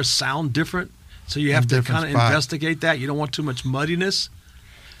guitars sound different. So you have to different kind of spot. investigate that. You don't want too much muddiness,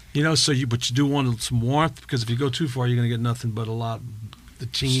 you know. But you do want some warmth, because if you go too far, you're going to get nothing but a lot the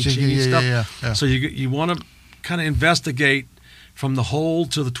chingy stuff. Yeah. So you want to kind of investigate from the hole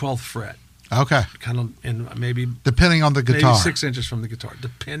to the 12th fret, Okay. kind of, and maybe Depending on the guitar. maybe 6 inches from the guitar,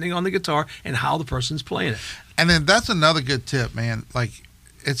 depending on the guitar and how the person's playing it. And then that's another good tip, man. Like,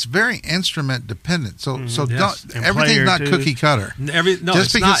 it's very instrument dependent. So Yes. don't And everything's player, not too. cookie cutter. No, Just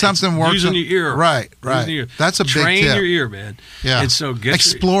it's because not. something It's works using on- your ear, Right, Using right. your ear. That's a big Train tip. your ear, man. Yeah. And so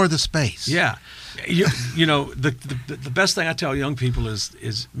Explore the space. Yeah. You know, the best thing I tell young people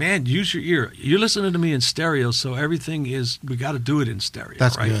is, man, use your ear. You're listening to me in stereo, so everything we got to do it in stereo.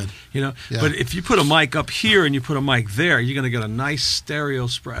 That's right? good. You know, Yeah. but if you put a mic up here and you put a mic there, you're going to get a nice stereo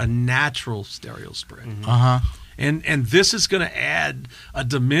spread, a natural stereo spread. Uh-huh. And this is going to add a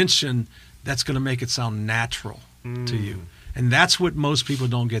dimension that's going to make it sound natural to you. And that's what most people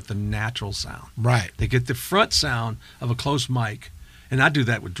don't get, the natural sound. Right. They get the front sound of a close mic. And I do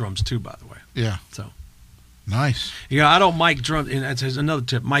that with drums too, by the way. Yeah. So, Nice. you know, I don't mic drums. And that's another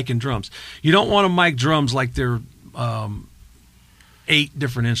tip, mic and drums. You don't want to mic drums like they're 8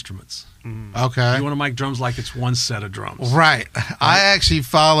 different instruments. Okay. You want to mic drums like it's one set of drums. Right. I actually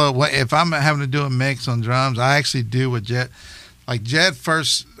follow, if I'm having to do a mix on drums, I actually do what Jed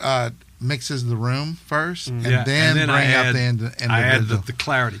first mixes the room first, and Yeah, then bring I up add, the individual. I add the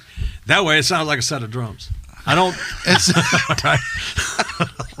clarity. That way it sounds like a set of drums. I don't. It's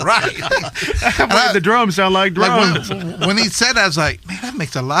right. The drums sound like drums. Like when he said that, I was like, man, that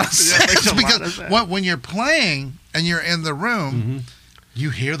makes a lot of Yeah, it makes sense. a lot Because of sense. when you're playing and you're in the room, you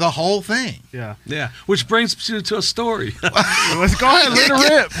hear the whole thing. Yeah. Yeah, which brings me to a story. Let's go ahead. Let it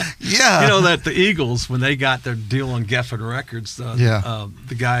rip. Yeah. You know that the Eagles, when they got their deal on Geffen Records,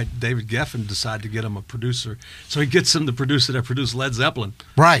 the guy David Geffen decided to get him a producer, so he gets him the producer that produced Led Zeppelin,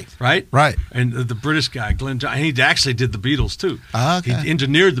 Right. right? Right. And the British guy, Glenn John, and he actually did the Beatles too. Okay. He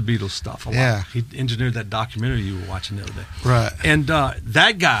engineered the Beatles stuff a lot. Yeah. He engineered that documentary you were watching the other day. Right. And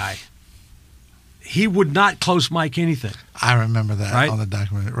that guy, he would not close mic anything. I remember that Right? on the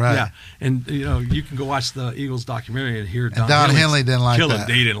documentary. Right. Yeah, and you can go watch the Eagles documentary and hear Don Henley didn't like that.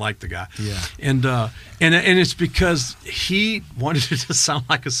 He didn't like the guy. Yeah. And it's because he wanted it to sound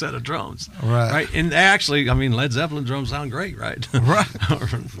like a set of drums. Right. And actually, I mean, Led Zeppelin drums sound great, right? Right.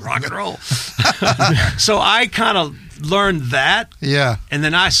 Rock and roll. So I kind of learned that. Yeah. And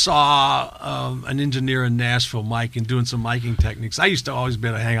then I saw an engineer in Nashville miking, doing some miking techniques. I used to always be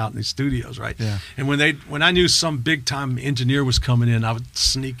able to hang out in these studios, right? Yeah. And when I knew some big time engineer was coming in, I would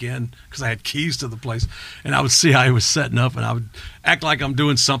sneak in because I had keys to the place, and I would see how he was setting up, and I would act like I'm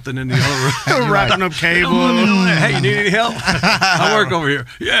doing something in the other room, Wrapping up cable. Hey, you need any help? I work over here.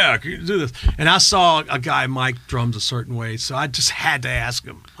 Yeah, can you do this? And I saw a guy mic drums a certain way, so I just had to ask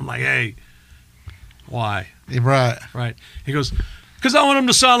him. I'm like, hey, why? Right. Right. He goes, because I want them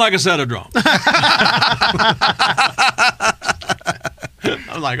to sound like a set of drums.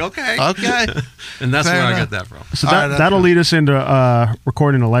 I'm like, okay. Okay. And that's Fair where I enough. got that from. So All right, that'll lead us into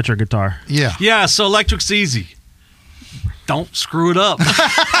recording electric guitar. Yeah. Yeah, so electric's easy. Don't screw it up.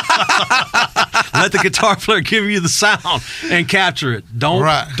 Let the guitar player give you the sound and capture it.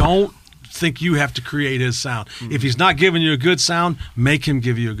 Don't think you have to create his sound. If he's not giving you a good sound, make him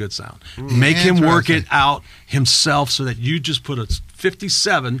give you a good sound. Make him work it out himself so that you just put a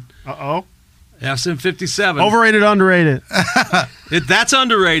 57. Uh-oh. SM 57. Overrated, underrated. That's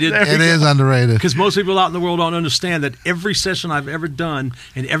underrated. It is underrated. Because most people out in the world don't understand that every session I've ever done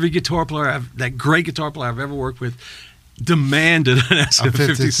and every guitar player, that great guitar player I've ever worked with, demanded an SM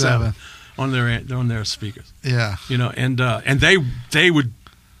 57 on their speakers. Yeah. And they would.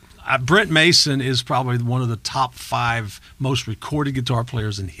 Brent Mason is probably one of the top 5 most recorded guitar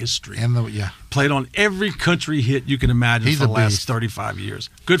players in history. Played on every country hit you can imagine for the last 35 years.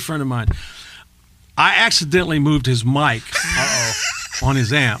 Good friend of mine. I accidentally moved his mic on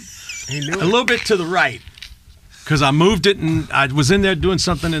his amp a little bit to the right because I moved it, and I was in there doing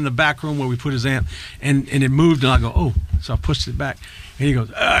something in the back room where we put his amp, and it moved, and I go, oh, so I pushed it back. And he goes,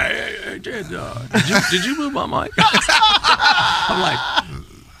 hey, Jed, did you move my mic? I'm like,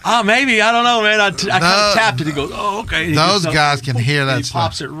 oh, maybe. I don't know, man. I kind of tapped it. He goes, oh, okay. Those guys can hear that He stuff.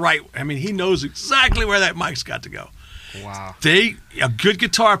 pops it right. I mean, he knows exactly where that mic's got to go. Wow. A good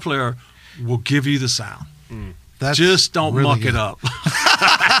guitar player will give you the sound. That's just don't really muck good. it up.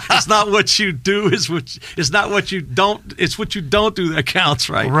 It's not what you do. It's not what you don't. It's what you don't do that counts,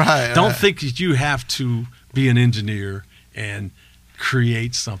 right? Right. Don't think that you have to be an engineer and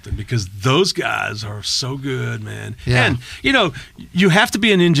create something, because those guys are so good, man. Yeah. And you have to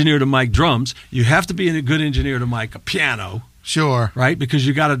be an engineer to mic drums. You have to be a good engineer to mic a piano. Sure. Right? Because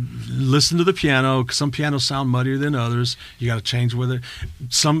you got to listen to the piano. Some pianos sound muddier than others. You got to change whether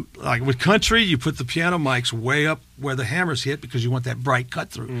some, like with country, you put the piano mics way up where the hammers hit because you want that bright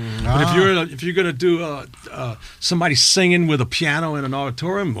cut through. But if you're going to do somebody singing with a piano in an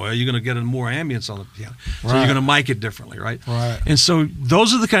auditorium, well, you're going to get more ambience on the piano. So you're going to mic it differently, right? Right. And so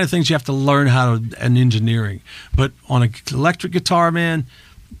those are the kind of things you have to learn how to in engineering. But on an electric guitar, man,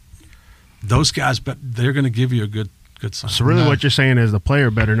 those guys, but they're going to give you a good sound. So really what you're saying is the player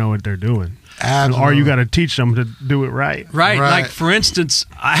better know what they're doing. Absolutely. Or you got to teach them to do it right. Right. Like, for instance,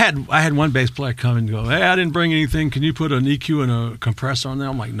 I had one bass player come and go, hey, I didn't bring anything. Can you put an EQ and a compressor on there?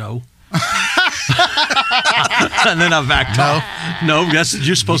 I'm like, no. And then I backed off. No,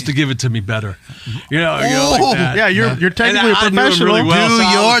 you're supposed to give it to me better. Like that. Yeah, you're technically a professional. Really well, do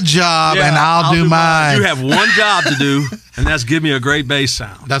your job, and I'll do mine. You have one job to do, and that's give me a great bass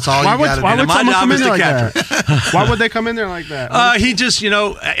sound. That's all Why you would got to someone do. My come job in is there to like capture that? Why would they come in there like that? He just, he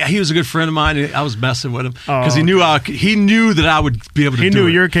was a good friend of mine. I was messing with him because he knew that I would be able to do it. He knew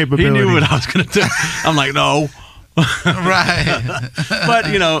your capability. He knew what I was going to do. I'm like, no. Right. But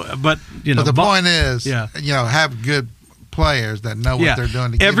the point is, have good players that know what they're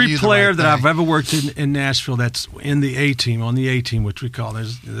doing. To Every give you player the right that I've thing. ever worked in Nashville that's in the A team, on the A team, which we call,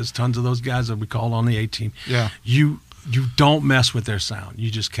 there's tons of those guys that we call on the A team. Yeah. You don't mess with their sound. You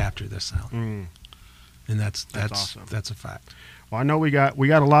just capture their sound. And that's awesome. That's a fact. Well, I know we got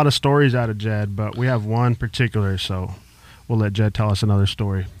a lot of stories out of Jed, but we have one particular, so we'll let Jed tell us another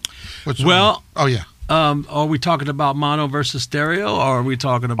story. Which Well- one? Oh yeah. Are we talking about mono versus stereo, or are we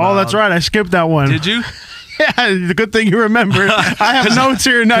talking about? Oh, that's right. I skipped that one. Did you? Yeah, the good thing you remembered. I have notes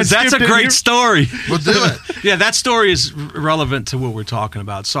here, and I That's a skipped it. great story. We'll do it. Yeah, that story is relevant to what we're talking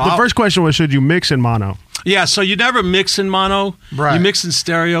about. So The first question was, should you mix in mono? Yeah, so you never mix in mono. Right. You mix in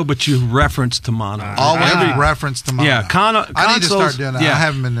stereo, but you reference to mono. Always reference to mono. Yeah, I need to start doing that. Yeah. I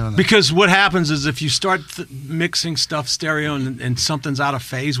haven't been doing that. Because what happens is if you start mixing stuff stereo and something's out of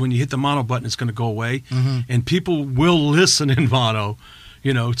phase, when you hit the mono button, it's going to go away. And people will listen in mono,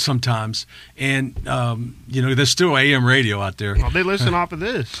 sometimes. And, there's still AM radio out there. Well, they listen off of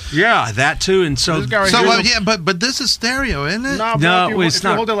this. Yeah, that too. And so, This guy right here- but this is stereo, isn't it? No, if it's you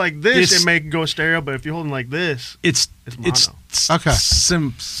not. hold it like this, It's- it may go stereo. But if you hold it like this, it's mono. Okay.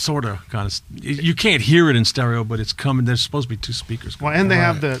 sort of kind of. You can't hear it in stereo, but it's coming. There's supposed to be two speakers. well, and they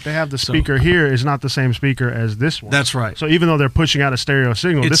have the speaker here is not the same speaker as this one. That's right. So even though they're pushing out a stereo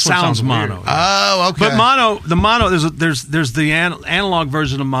signal, It this one sounds sounds mono. weird. Oh, okay. But the mono, there's the analog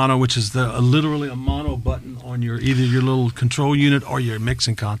version of mono, which is literally a mono button on either your little control unit or your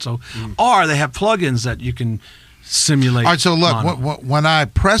mixing console, or they have plugins that you can simulate. All right, so look, mono. when I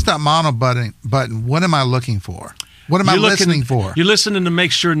press that mono button, what am I looking for? What am I listening for? You're listening to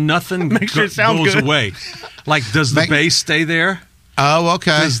make sure nothing sure it sounds goes good. away. Like, does the bass stay there? Oh,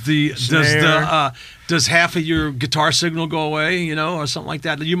 okay. Does half of your guitar signal go away, or something like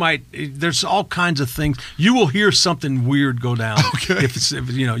that? There's all kinds of things. You will hear something weird go down. Okay.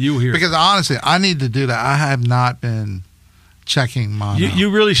 You'll hear. Because honestly, I need to do that. I have not been checking mono. You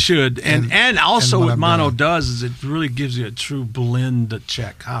really should, and also what what I'm mono doing. does is it really gives you a true blend to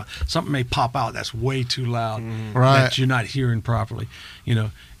check. Something may pop out that's way too loud, Right. that you're not hearing properly.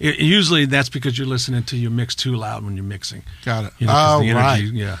 Usually that's because you're listening to your mix too loud when you're mixing. Got it. 'Cause Oh, the energy,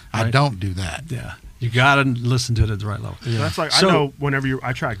 right. Yeah, I right? don't do that. Yeah, you gotta listen to it at the right level. So that's like So- I know whenever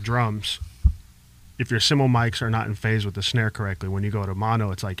I track drums, if your cymbal mics are not in phase with the snare correctly, when you go to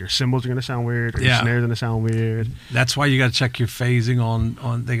mono, it's like your cymbals are going to sound weird, or your Yeah. snares are going to sound weird. That's why you got to check your phasing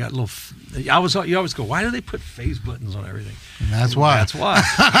on. They got little. You always go, why do they put phase buttons on everything? And that's why. That's why.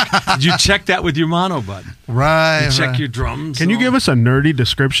 Did you check that with your mono button? Right. You check right. your drums. Can you give us a nerdy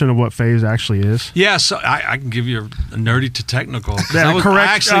description of what phase actually is? Yeah, so I can give you a nerdy to technical. 'Cause Yeah, I correct.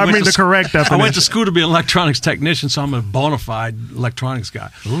 actually I went mean to the correct I definition. went to school to be an electronics technician, so I'm a bona fide electronics guy.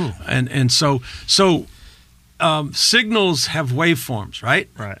 Ooh. And so signals have waveforms, right?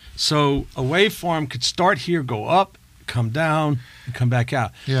 Right. So a waveform could start here, go up, come down, and come back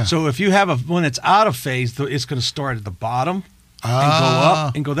out. Yeah. So if you have one that's out of phase, it's going to start at the bottom and go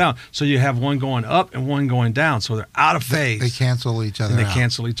up and go down. So you have one going up and one going down. So they're out of phase. They cancel each other and they out.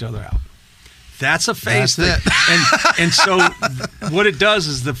 cancel each other out. That's a phase That's thing. And so what it does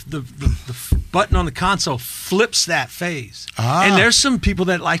is the button on the console flips that phase. And there's some people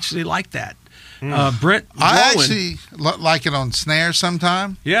that actually like that. Brent I Wallen- actually like it on snares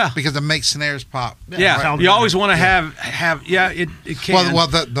sometime. Yeah. Because it makes snares pop. Yeah, sounds you better. always want to have. Yeah, it can. Well,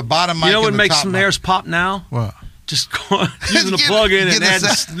 the bottom mic. you know what and the makes top mic. snares pop now? What? Just go, using a Get- plug-in get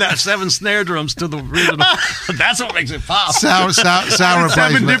and the add 7 snare drums to the original. That's what makes it pop. Sound 7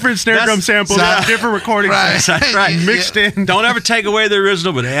 replacement. different snare That's- drum samples, sound- different recording Right. sessions. That's right. Mixed in. Don't ever take away the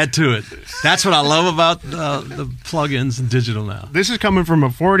original, but add to it. That's what I love about the plugins and digital now. This is coming from a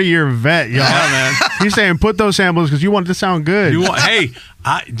 40-year vet, y'all. Yeah, man. He's saying put those samples because you want it to sound good.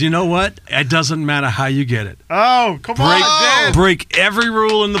 Do you know what? It doesn't matter how you get it. Oh, come on, Break every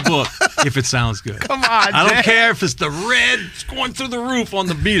rule in the book if it sounds good. Come on, I don't Dan. care if it's the red it's going through the roof on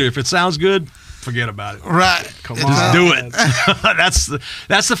the meter. If it sounds good, forget about it. Right. Come Just on. do it.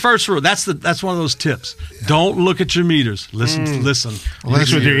 That's the first rule. That's one of those tips. Don't look at your meters. Listen. Listen with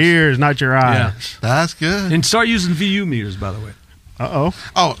your ears, not your eyes. That's good. And start using VU meters, by the way. Uh-oh.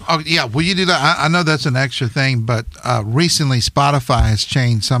 Oh, yeah. Will you do that? I know that's an extra thing, but recently Spotify has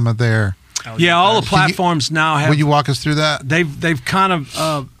changed some of their. Yeah, all the platforms now have. Will you walk us through that? They've kind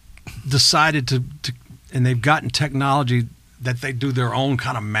of decided to, and they've gotten technology that they do their own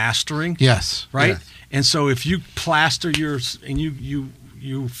kind of mastering. Yes. Right. Yes. And so if you plaster yours and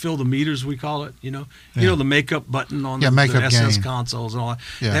you fill the meters, we call it, you know the makeup button on the makeup SS gain. consoles and all that.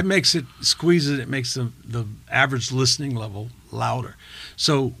 Yeah. That makes it squeezes it makes the average listening level louder.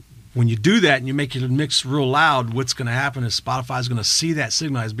 So when you do that and you make your mix real loud, what's going to happen is Spotify is going to see that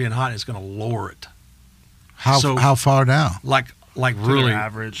signal as being hot and it's going to lower it. How far down? Like To really their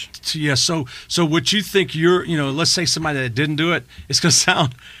average. Yeah, so what you think let's say somebody that didn't do it,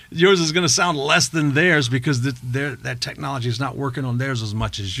 yours is going to sound less than theirs because that technology is not working on theirs as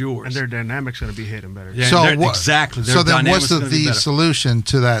much as yours. And their dynamics going to be hitting better. Yeah, So exactly. Their So then, what's dynamics are gonna be the better. solution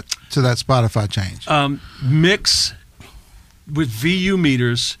to that Spotify change? Mix with VU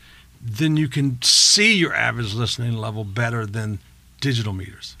meters, then you can see your average listening level better than digital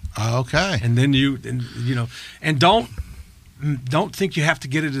meters. Okay. And then and don't think you have to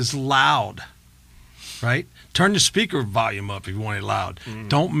get it as loud, right? Turn the speaker volume up if you want it loud.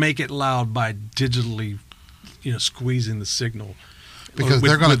 Don't make it loud by digitally, squeezing the signal. Because with-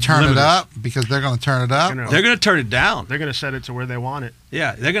 they're going to with turn it limiters. up. Because they're going to turn it up. They're going to turn it down. They're going to set it to where they want it.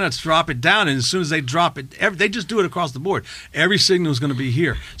 Yeah, they're going to drop it down, and as soon as they drop it, they just do it across the board. Every signal is going to be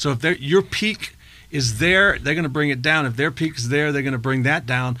here. So if your peak is there, they're going to bring it down. If their peak is there, they're going to bring that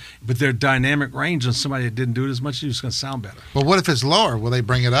down. But their dynamic range on somebody that didn't do it as much, it's going to sound better. But what if it's lower? Will they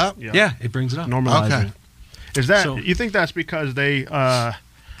bring it up? Yeah, it brings it up. Normalize it. Is that you think that's because they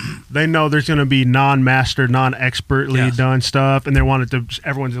know there's going to be non-mastered, non-expertly done stuff, and they want it to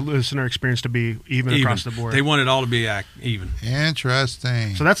everyone's listener experience to be even across the board. They want it all to be even.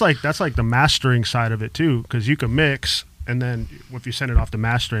 Interesting. So that's like the mastering side of it too, because you can mix, and then if you send it off to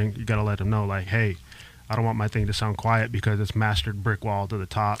mastering, you got to let them know, like, hey, I don't want my thing to sound quiet because it's mastered brick wall to the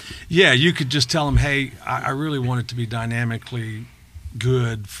top. Yeah, you could just tell them, hey, I really want it to be dynamically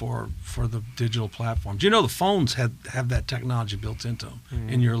good for the digital platforms. You know, the phones have that technology built into them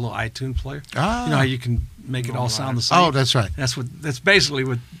in your little iTunes player. You know how you can make it all sound the same? Oh, that's right. That's basically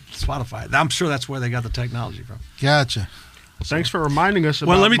what Spotify. I'm sure that's where they got the technology from. Gotcha. Thanks for reminding us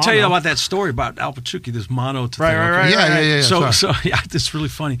about Well, let me mono. tell you about that story about Al Pachuki, this mono to Right. Yeah. So it's really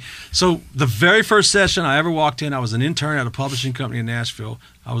funny. So the very first session I ever walked in, I was an intern at a publishing company in Nashville.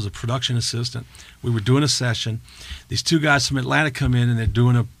 I was a production assistant. We were doing a session. These two guys from Atlanta come in, and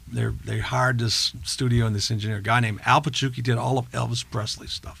they hired this studio and this engineer, a guy named Al Pachuki, did all of Elvis Presley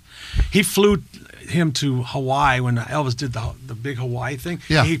stuff. He flew him to Hawaii when Elvis did the big Hawaii thing.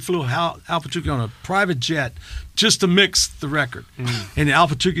 Yeah. He flew Al Pachuki on a private jet just to mix the record. And Al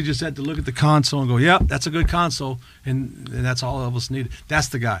Pachuki just had to look at the console and go, yep, that's a good console, and that's all Elvis needed. That's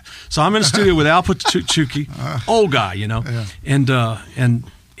the guy. So I'm in the studio with Al Pachuki, old guy, you know, and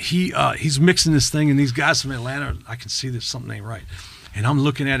he's mixing this thing, and these guys from Atlanta, I can see there's something ain't right. And I'm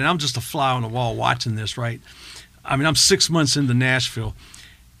looking at it, and I'm just a fly on the wall watching this, right? I mean, I'm 6 months into Nashville.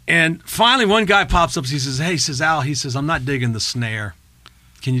 And finally, one guy pops up. He says, hey, Al, I'm not digging the snare.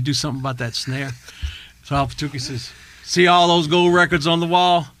 Can you do something about that snare? So Al Pachuki says, see all those gold records on the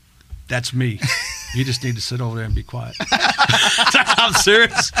wall? That's me. You just need to sit over there and be quiet. I'm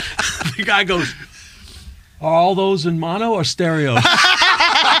serious. The guy goes, are all those in mono or stereo?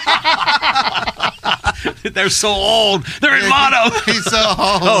 They're so old. They're in mono. He's so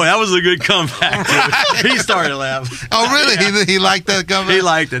old. Oh, that was a good comeback. He started laughing. Oh, really? Yeah. He liked that comeback? He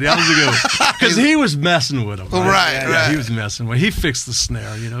liked it. That was a good one. Because he was messing with him. Right? Right. He was messing with him. He fixed the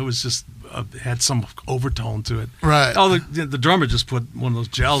snare. You know, it was just had some overtone to it. Right. Oh, the drummer just put one of those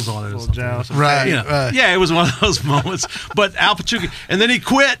gels on it or something. Gels. Right, You know, right. Yeah, it was one of those moments. But Al Pachuki, and then he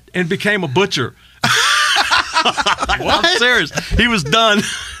quit and became a butcher. I'm serious. He was done.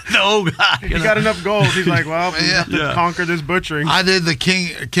 The old guy. He got enough gold. He's like, well, we have to Yeah. conquer this butchering. I did the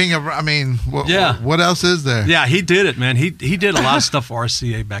king of. I mean, Yeah. What else is there? Yeah, he did it, man. He did a lot of stuff for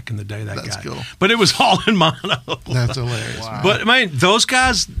RCA back in the day. That That's guy. cool. But it was all in mono. That's hilarious. Wow. But I mean, those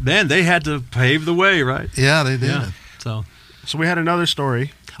guys, man, they had to pave the way, right? Yeah, they did. Yeah. So. So we had another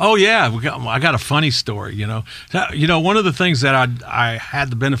story. Oh yeah, I got a funny story. You know, one of the things that I had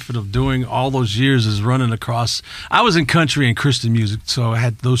the benefit of doing all those years is running across. I was in country and Christian music, so I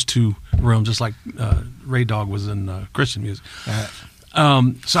had those two realms, just like Ray Dog was in Christian music.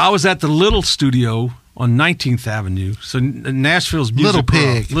 So I was at the Little Studio on 19th Avenue. So Nashville's Music Little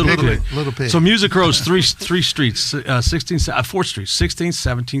Pig. Row. Little Pig. So Music Row's three streets, 4th Street, 16th,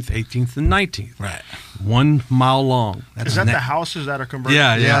 17th, 18th, and 19th. Right. 1 mile long. Is that the houses that are converted?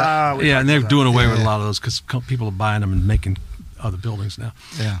 Yeah. And they're doing away with Yeah. a lot of those because people are buying them and making other buildings now.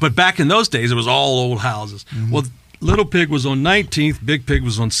 Yeah. But back in those days, it was all old houses. Mm-hmm. Well, Little Pig was on 19th, Big Pig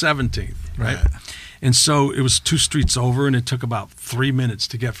was on 17th, right? And so it was 2 streets over, and it took about 3 minutes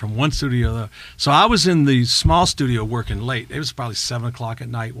to get from one studio to the other. So I was in the small studio working late. It was probably 7 o'clock at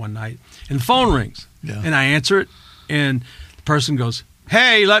night one night, and the phone rings. Yeah. And I answer it, and the person goes,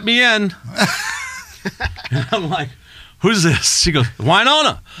 hey, let me in. And I'm like, who's this? She goes,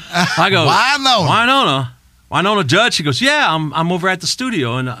 Winona. I go, Winona Judge. She goes, yeah, I'm over at the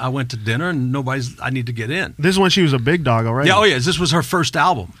studio, and I went to dinner, and I need to get in. This is when she was a big dog already. Yeah, this was her first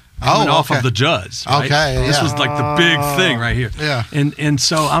album. Coming off of the Judds. Right? Okay, This yeah. was like the big thing right here. Yeah. And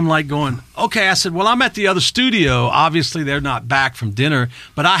so I'm like going, okay. I said, well, I'm at the other studio. Obviously, they're not back from dinner,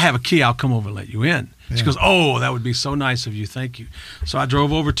 but I have a key. I'll come over and let you in. She goes, oh, that would be so nice of you. Thank you. So I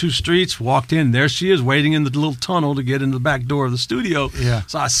drove over 2 streets, walked in. There she is waiting in the little tunnel to get into the back door of the studio. Yeah.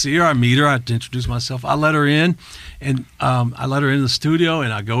 So I see her. I meet her. I introduce myself. I let her in, and I let her in the studio,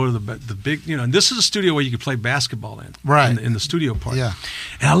 and I go to the big, and this is a studio where you could play basketball in. Right. In the studio part. Yeah.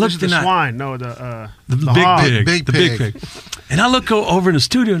 And I This looked is the in swine. No, the the hog. big pig. Big The pig. big pig. And I look over in the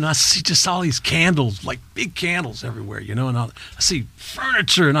studio, and I see just all these candles, like big candles everywhere, and I see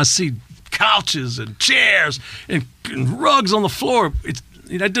furniture, and I see couches and chairs and rugs on the floor. It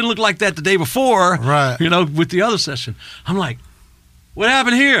didn't look like that the day before, Right. with the other session. I'm like, what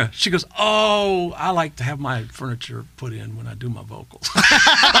happened here? She goes, oh, I like to have my furniture put in when I do my vocals.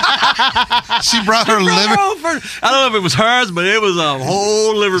 She brought her living. I don't know if it was hers, but it was a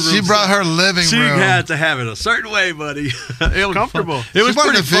whole living room. She brought her living She room. had to have it a certain way, buddy. It was comfortable. It was she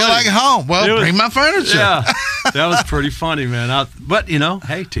wanted pretty to feel funny. like home. Well, bring my furniture. Yeah, that was pretty funny, man. But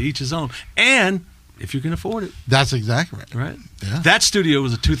hey, to each his own. And if you can afford it, That's exactly right. right? Yeah. That studio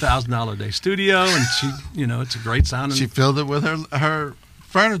was a $2,000 a day studio, and she, it's a great sound. She filled it with her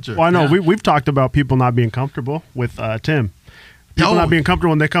furniture. Well, I know Yeah. we've talked about people not being comfortable with Tim. People Oh. not being comfortable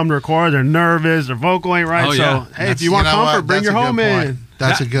when they come to record. They're nervous. Their vocal ain't right. Oh, so yeah. hey, if you want know comfort, what? bring That's your a home good point. in.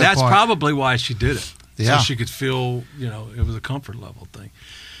 That's a good That's point. probably why she did it. Yeah. So she could feel, it was a comfort level thing.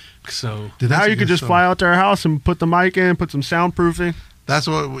 So Dude, Now that's a you could good just story. fly out to our house and put the mic in, put some soundproofing. That's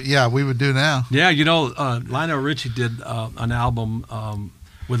what, we would do now. yeah, Lionel Richie did an album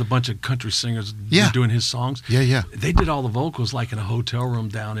with a bunch of country singers doing his songs. Yeah. They did all the vocals like in a hotel room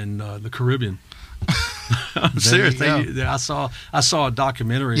down in the Caribbean. I'm There you serious. I saw a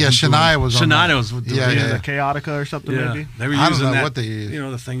documentary. Yeah, of them Shania doing- was on Shania that. was doing Yeah, it. yeah. The Chaotica or something, Yeah. maybe. They were I don't using know that, what they used.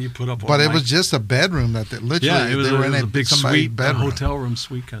 the thing you put up on But it mic. was just a bedroom that they literally, Yeah, it was, they were in a big somebody's suite, a bedroom. hotel room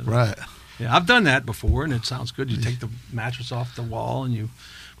suite kind of thing. Right. Yeah, I've done that before, and it sounds good. You take the mattress off the wall, and you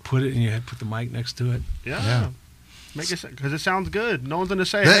put it, and you put the mic next to it. Yeah. Make it because it sounds good. No one's gonna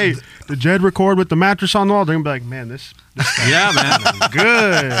say, That- "Hey, did Jed record with the mattress on the wall?" They're gonna be like, "Man, this Yeah, man.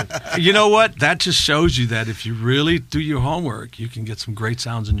 good." You know what? That just shows you that if you really do your homework, you can get some great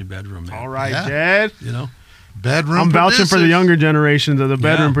sounds in your bedroom, man. All right, Yeah. Jed. Bedroom I'm vouching for the producers. younger generations of the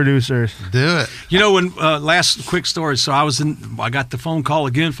bedroom Yeah. producers. Do it. When last quick story. So I got the phone call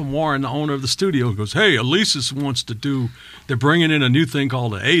again from Warren, the owner of the studio. He goes, "Hey, Elisa's wants to do. They're bringing in a new thing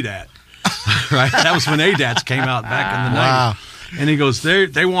called an ADAT." Right, that was when ADATs came out back in the Wow. 90s. And he goes,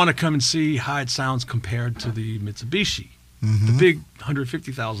 they want to come and see how it sounds compared to the Mitsubishi, the big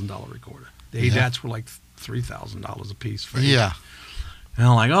 $150,000 recorder. The Yeah. ADATs were like $3,000 a piece. For Yeah. And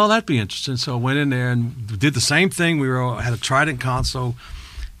I'm like, oh, that'd be interesting. So I went in there and did the same thing. Had a Trident console,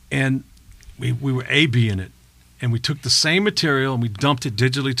 and we were A-Bing it. And we took the same material and we dumped it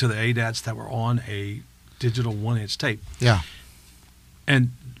digitally to the ADATs that were on a digital 1-inch tape. Yeah.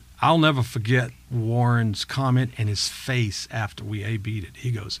 And I'll never forget Warren's comment and his face after we A-B'd it. He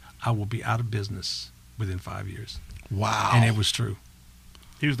goes, "I will be out of business within 5 years." Wow. And it was true.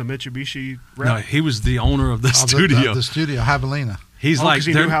 He was the Mitsubishi No, rep. he was the owner of the Of studio. The studio, Javelina. He's Oh, like, 'cause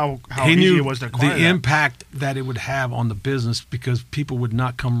he knew how he easy knew it was to acquire the that. impact that it would have on the business because people would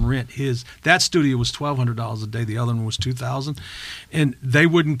not come rent his. That studio was $1,200 a day. The other one was $2,000, and they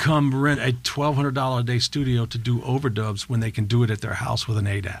wouldn't come rent a $1,200 a day studio to do overdubs when they can do it at their house with an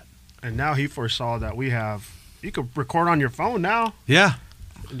ADAT. And now he foresaw that you could record on your phone now Yeah,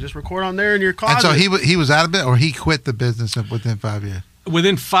 and just record on there in your closet. And so he was out of it, or he quit the business within 5 years.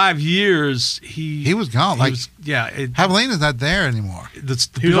 within 5 years he He was gone. Like Javelina's Javelina's not there anymore.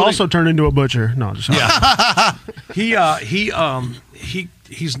 he was also turned into a butcher. No, just he's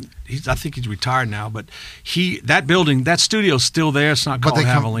I think he's retired now, but that studio's still there. It's not But called they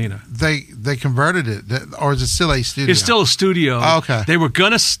Javelina. They converted it, or is it still a studio? It's still a studio. Oh, okay. They were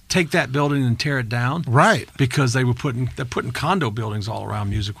gonna take that building and tear it down, right. because they're putting condo buildings all around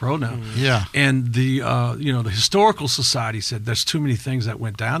Music Row now. Yeah. And the the historical society said there's too many things that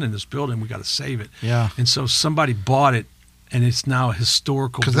went down in this building. We got to save it. Yeah. And so somebody bought it, and it's now a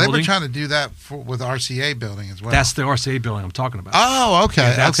historical Because building. they were trying to do that with RCA building as well. That's the RCA building I'm talking about. Oh,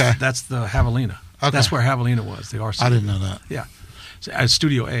 okay. Yeah, okay. That's the Javelina. Okay. That's where Javelina was. The RCA. I didn't know that. Yeah. So,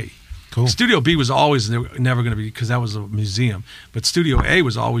 Studio A. Cool. Studio B was always never going to be, because that was a museum. But Studio A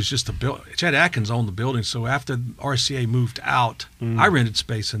was always just a building. Chet Atkins owned the building, so after RCA moved out, I rented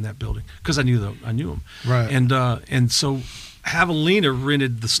space in that building because I knew him. Right. And so Javelina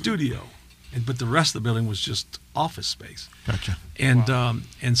rented the studio, but the rest of the building was just office space. Gotcha.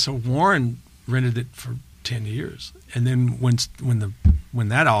 And so Warren rented it for 10 years, and then when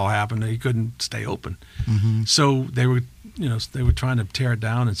that all happened, he couldn't stay open. Mm-hmm. So they were trying to tear it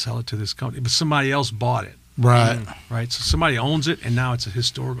down and sell it to this company, but somebody else bought it. Right. Right. So somebody owns it, and now it's a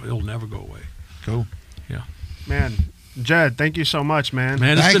historical. It'll never go away. Cool. Yeah. man, Jed, thank you so much, man.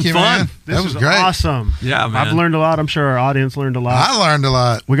 Man, it's Thank been you, fun. man. This That was is great. awesome. Yeah, man. I've learned a lot. I'm sure our audience learned a lot. I learned a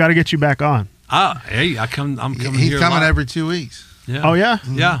lot. We got to get you back on. Hey, I'm coming He's here. a coming lot. every 2 weeks. Yeah. Oh yeah,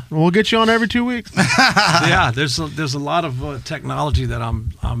 Yeah. We'll get you on every 2 weeks. Yeah, there's a lot of technology that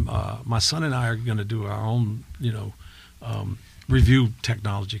my son and I are going to do our own, review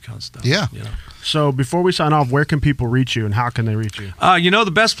technology kind of stuff. Yeah. So before we sign off, where can people reach you and how can they reach you?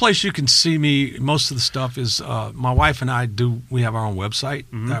 The best place you can see me, most of the stuff is my wife and I we have our own website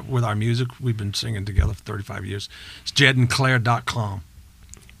with our music. We've been singing together for 35 years. It's jedandclaire.com.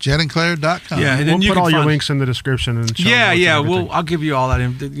 jedandclaire.com. Yeah, and then we'll you put can all your find, links in the description. And show I'll give you all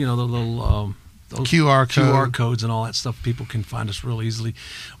that, the little those QR codes and all that stuff. People can find us real easily.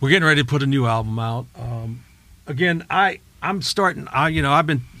 We're getting ready to put a new album out. Again, I'm starting. I've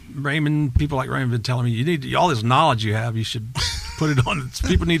been people like Raymond been telling me you need all this knowledge you have. You should put it on.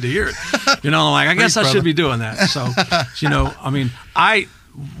 People need to hear it. I guess I should be doing that. So,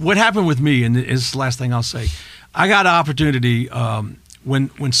 what happened with me, and is the last thing I'll say. I got an opportunity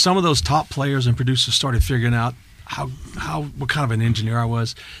when some of those top players and producers started figuring out what kind of an engineer I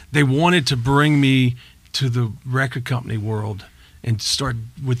was. They wanted to bring me to the record company world and start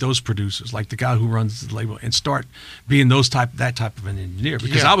with those producers, like the guy who runs the label, and start being that type of an engineer,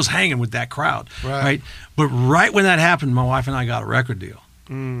 because I was hanging with that crowd, right? But right when that happened, my wife and I got a record deal.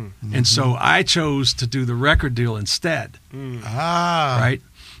 Mm-hmm. And so I chose to do the record deal instead. Right?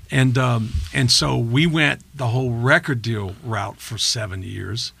 And so we went the whole record deal route for 7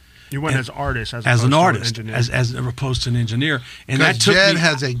 years. You went as artist, as an artist, as opposed to an engineer. And that took Jed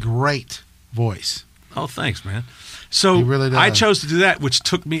has a great voice. Oh, thanks, man. So really I chose to do that, which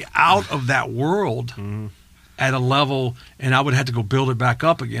took me out of that world at a level, and I would have to go build it back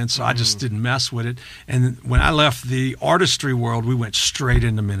up again. So I just didn't mess with it. And when I left the artistry world, we went straight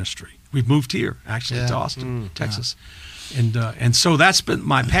into ministry. We moved here, actually, to Austin, Texas. And so that's been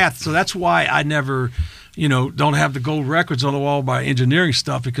my path. So that's why I never, don't have the gold records on the wall by engineering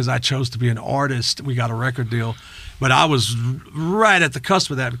stuff, because I chose to be an artist. We got a record deal. But I was right at the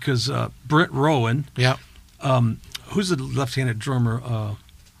cusp of that, because Brent Rowan, who's the left-handed drummer?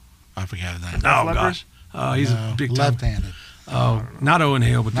 I forgot his name. Oh, gosh. He's a big time. Left-handed. Not Owen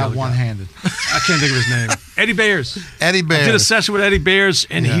Hale, but not one-handed. I can't think of his name. Eddie Bayers. Eddie Bayers. I did a session with Eddie Bayers,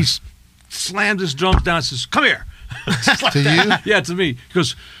 and he slammed his drums down and says, "Come here." Like to that. You? Yeah, to me. He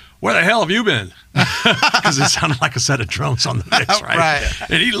goes, "Where the hell have you been?" Because it sounded like a set of drums on the mix, right?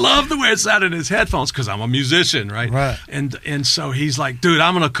 And he loved the way it sounded in his headphones, because I'm a musician, right? And so he's like, "Dude,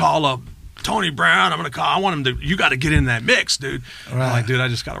 I'm going to call up Tony Brown. I want him to, you got to get in that mix, dude." I'm like, "Dude, I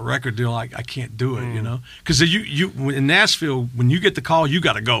just got a record deal. I can't do it, Because you in Nashville, when you get the call, you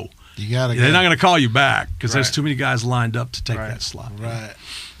got to go. You got to go. They're not going to call you back, because there's too many guys lined up to take that slot. Right.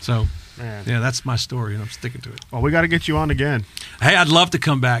 So, that's my story, and I'm sticking to it. Well, we got to get you on again. Hey, I'd love to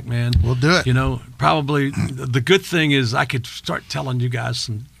come back, man. We'll do it. Probably the good thing is I could start telling you guys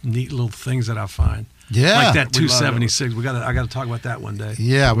some neat little things that I find. Yeah, like that 276. I got to talk about that one day.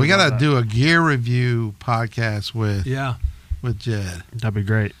 Yeah, we got to do a gear review podcast with Jed. That'd be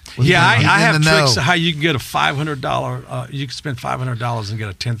great. I have tricks how you can get a $500. You can spend $500 and get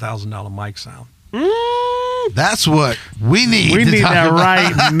a $10,000 mic sound. That's what we need. We need that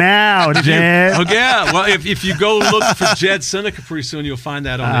right now, Jed. Oh yeah. Well, if you go look for Jed Seneca pretty soon, you'll find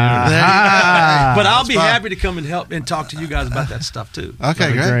that on the internet. But I'll be happy to come and help and talk to you guys about that stuff too.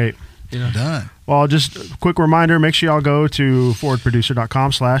 Okay, great. Done. Well, just a quick reminder, make sure y'all go to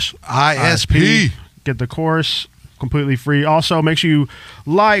forwardproducer.com/ISP. Get the course completely free. Also, make sure you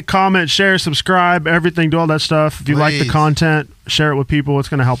like, comment, share, subscribe, everything, do all that stuff. If you like the content, share it with people. It's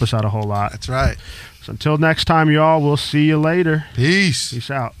going to help us out a whole lot. That's right. So until next time, y'all, we'll see you later. Peace.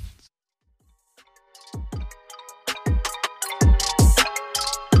 Peace out.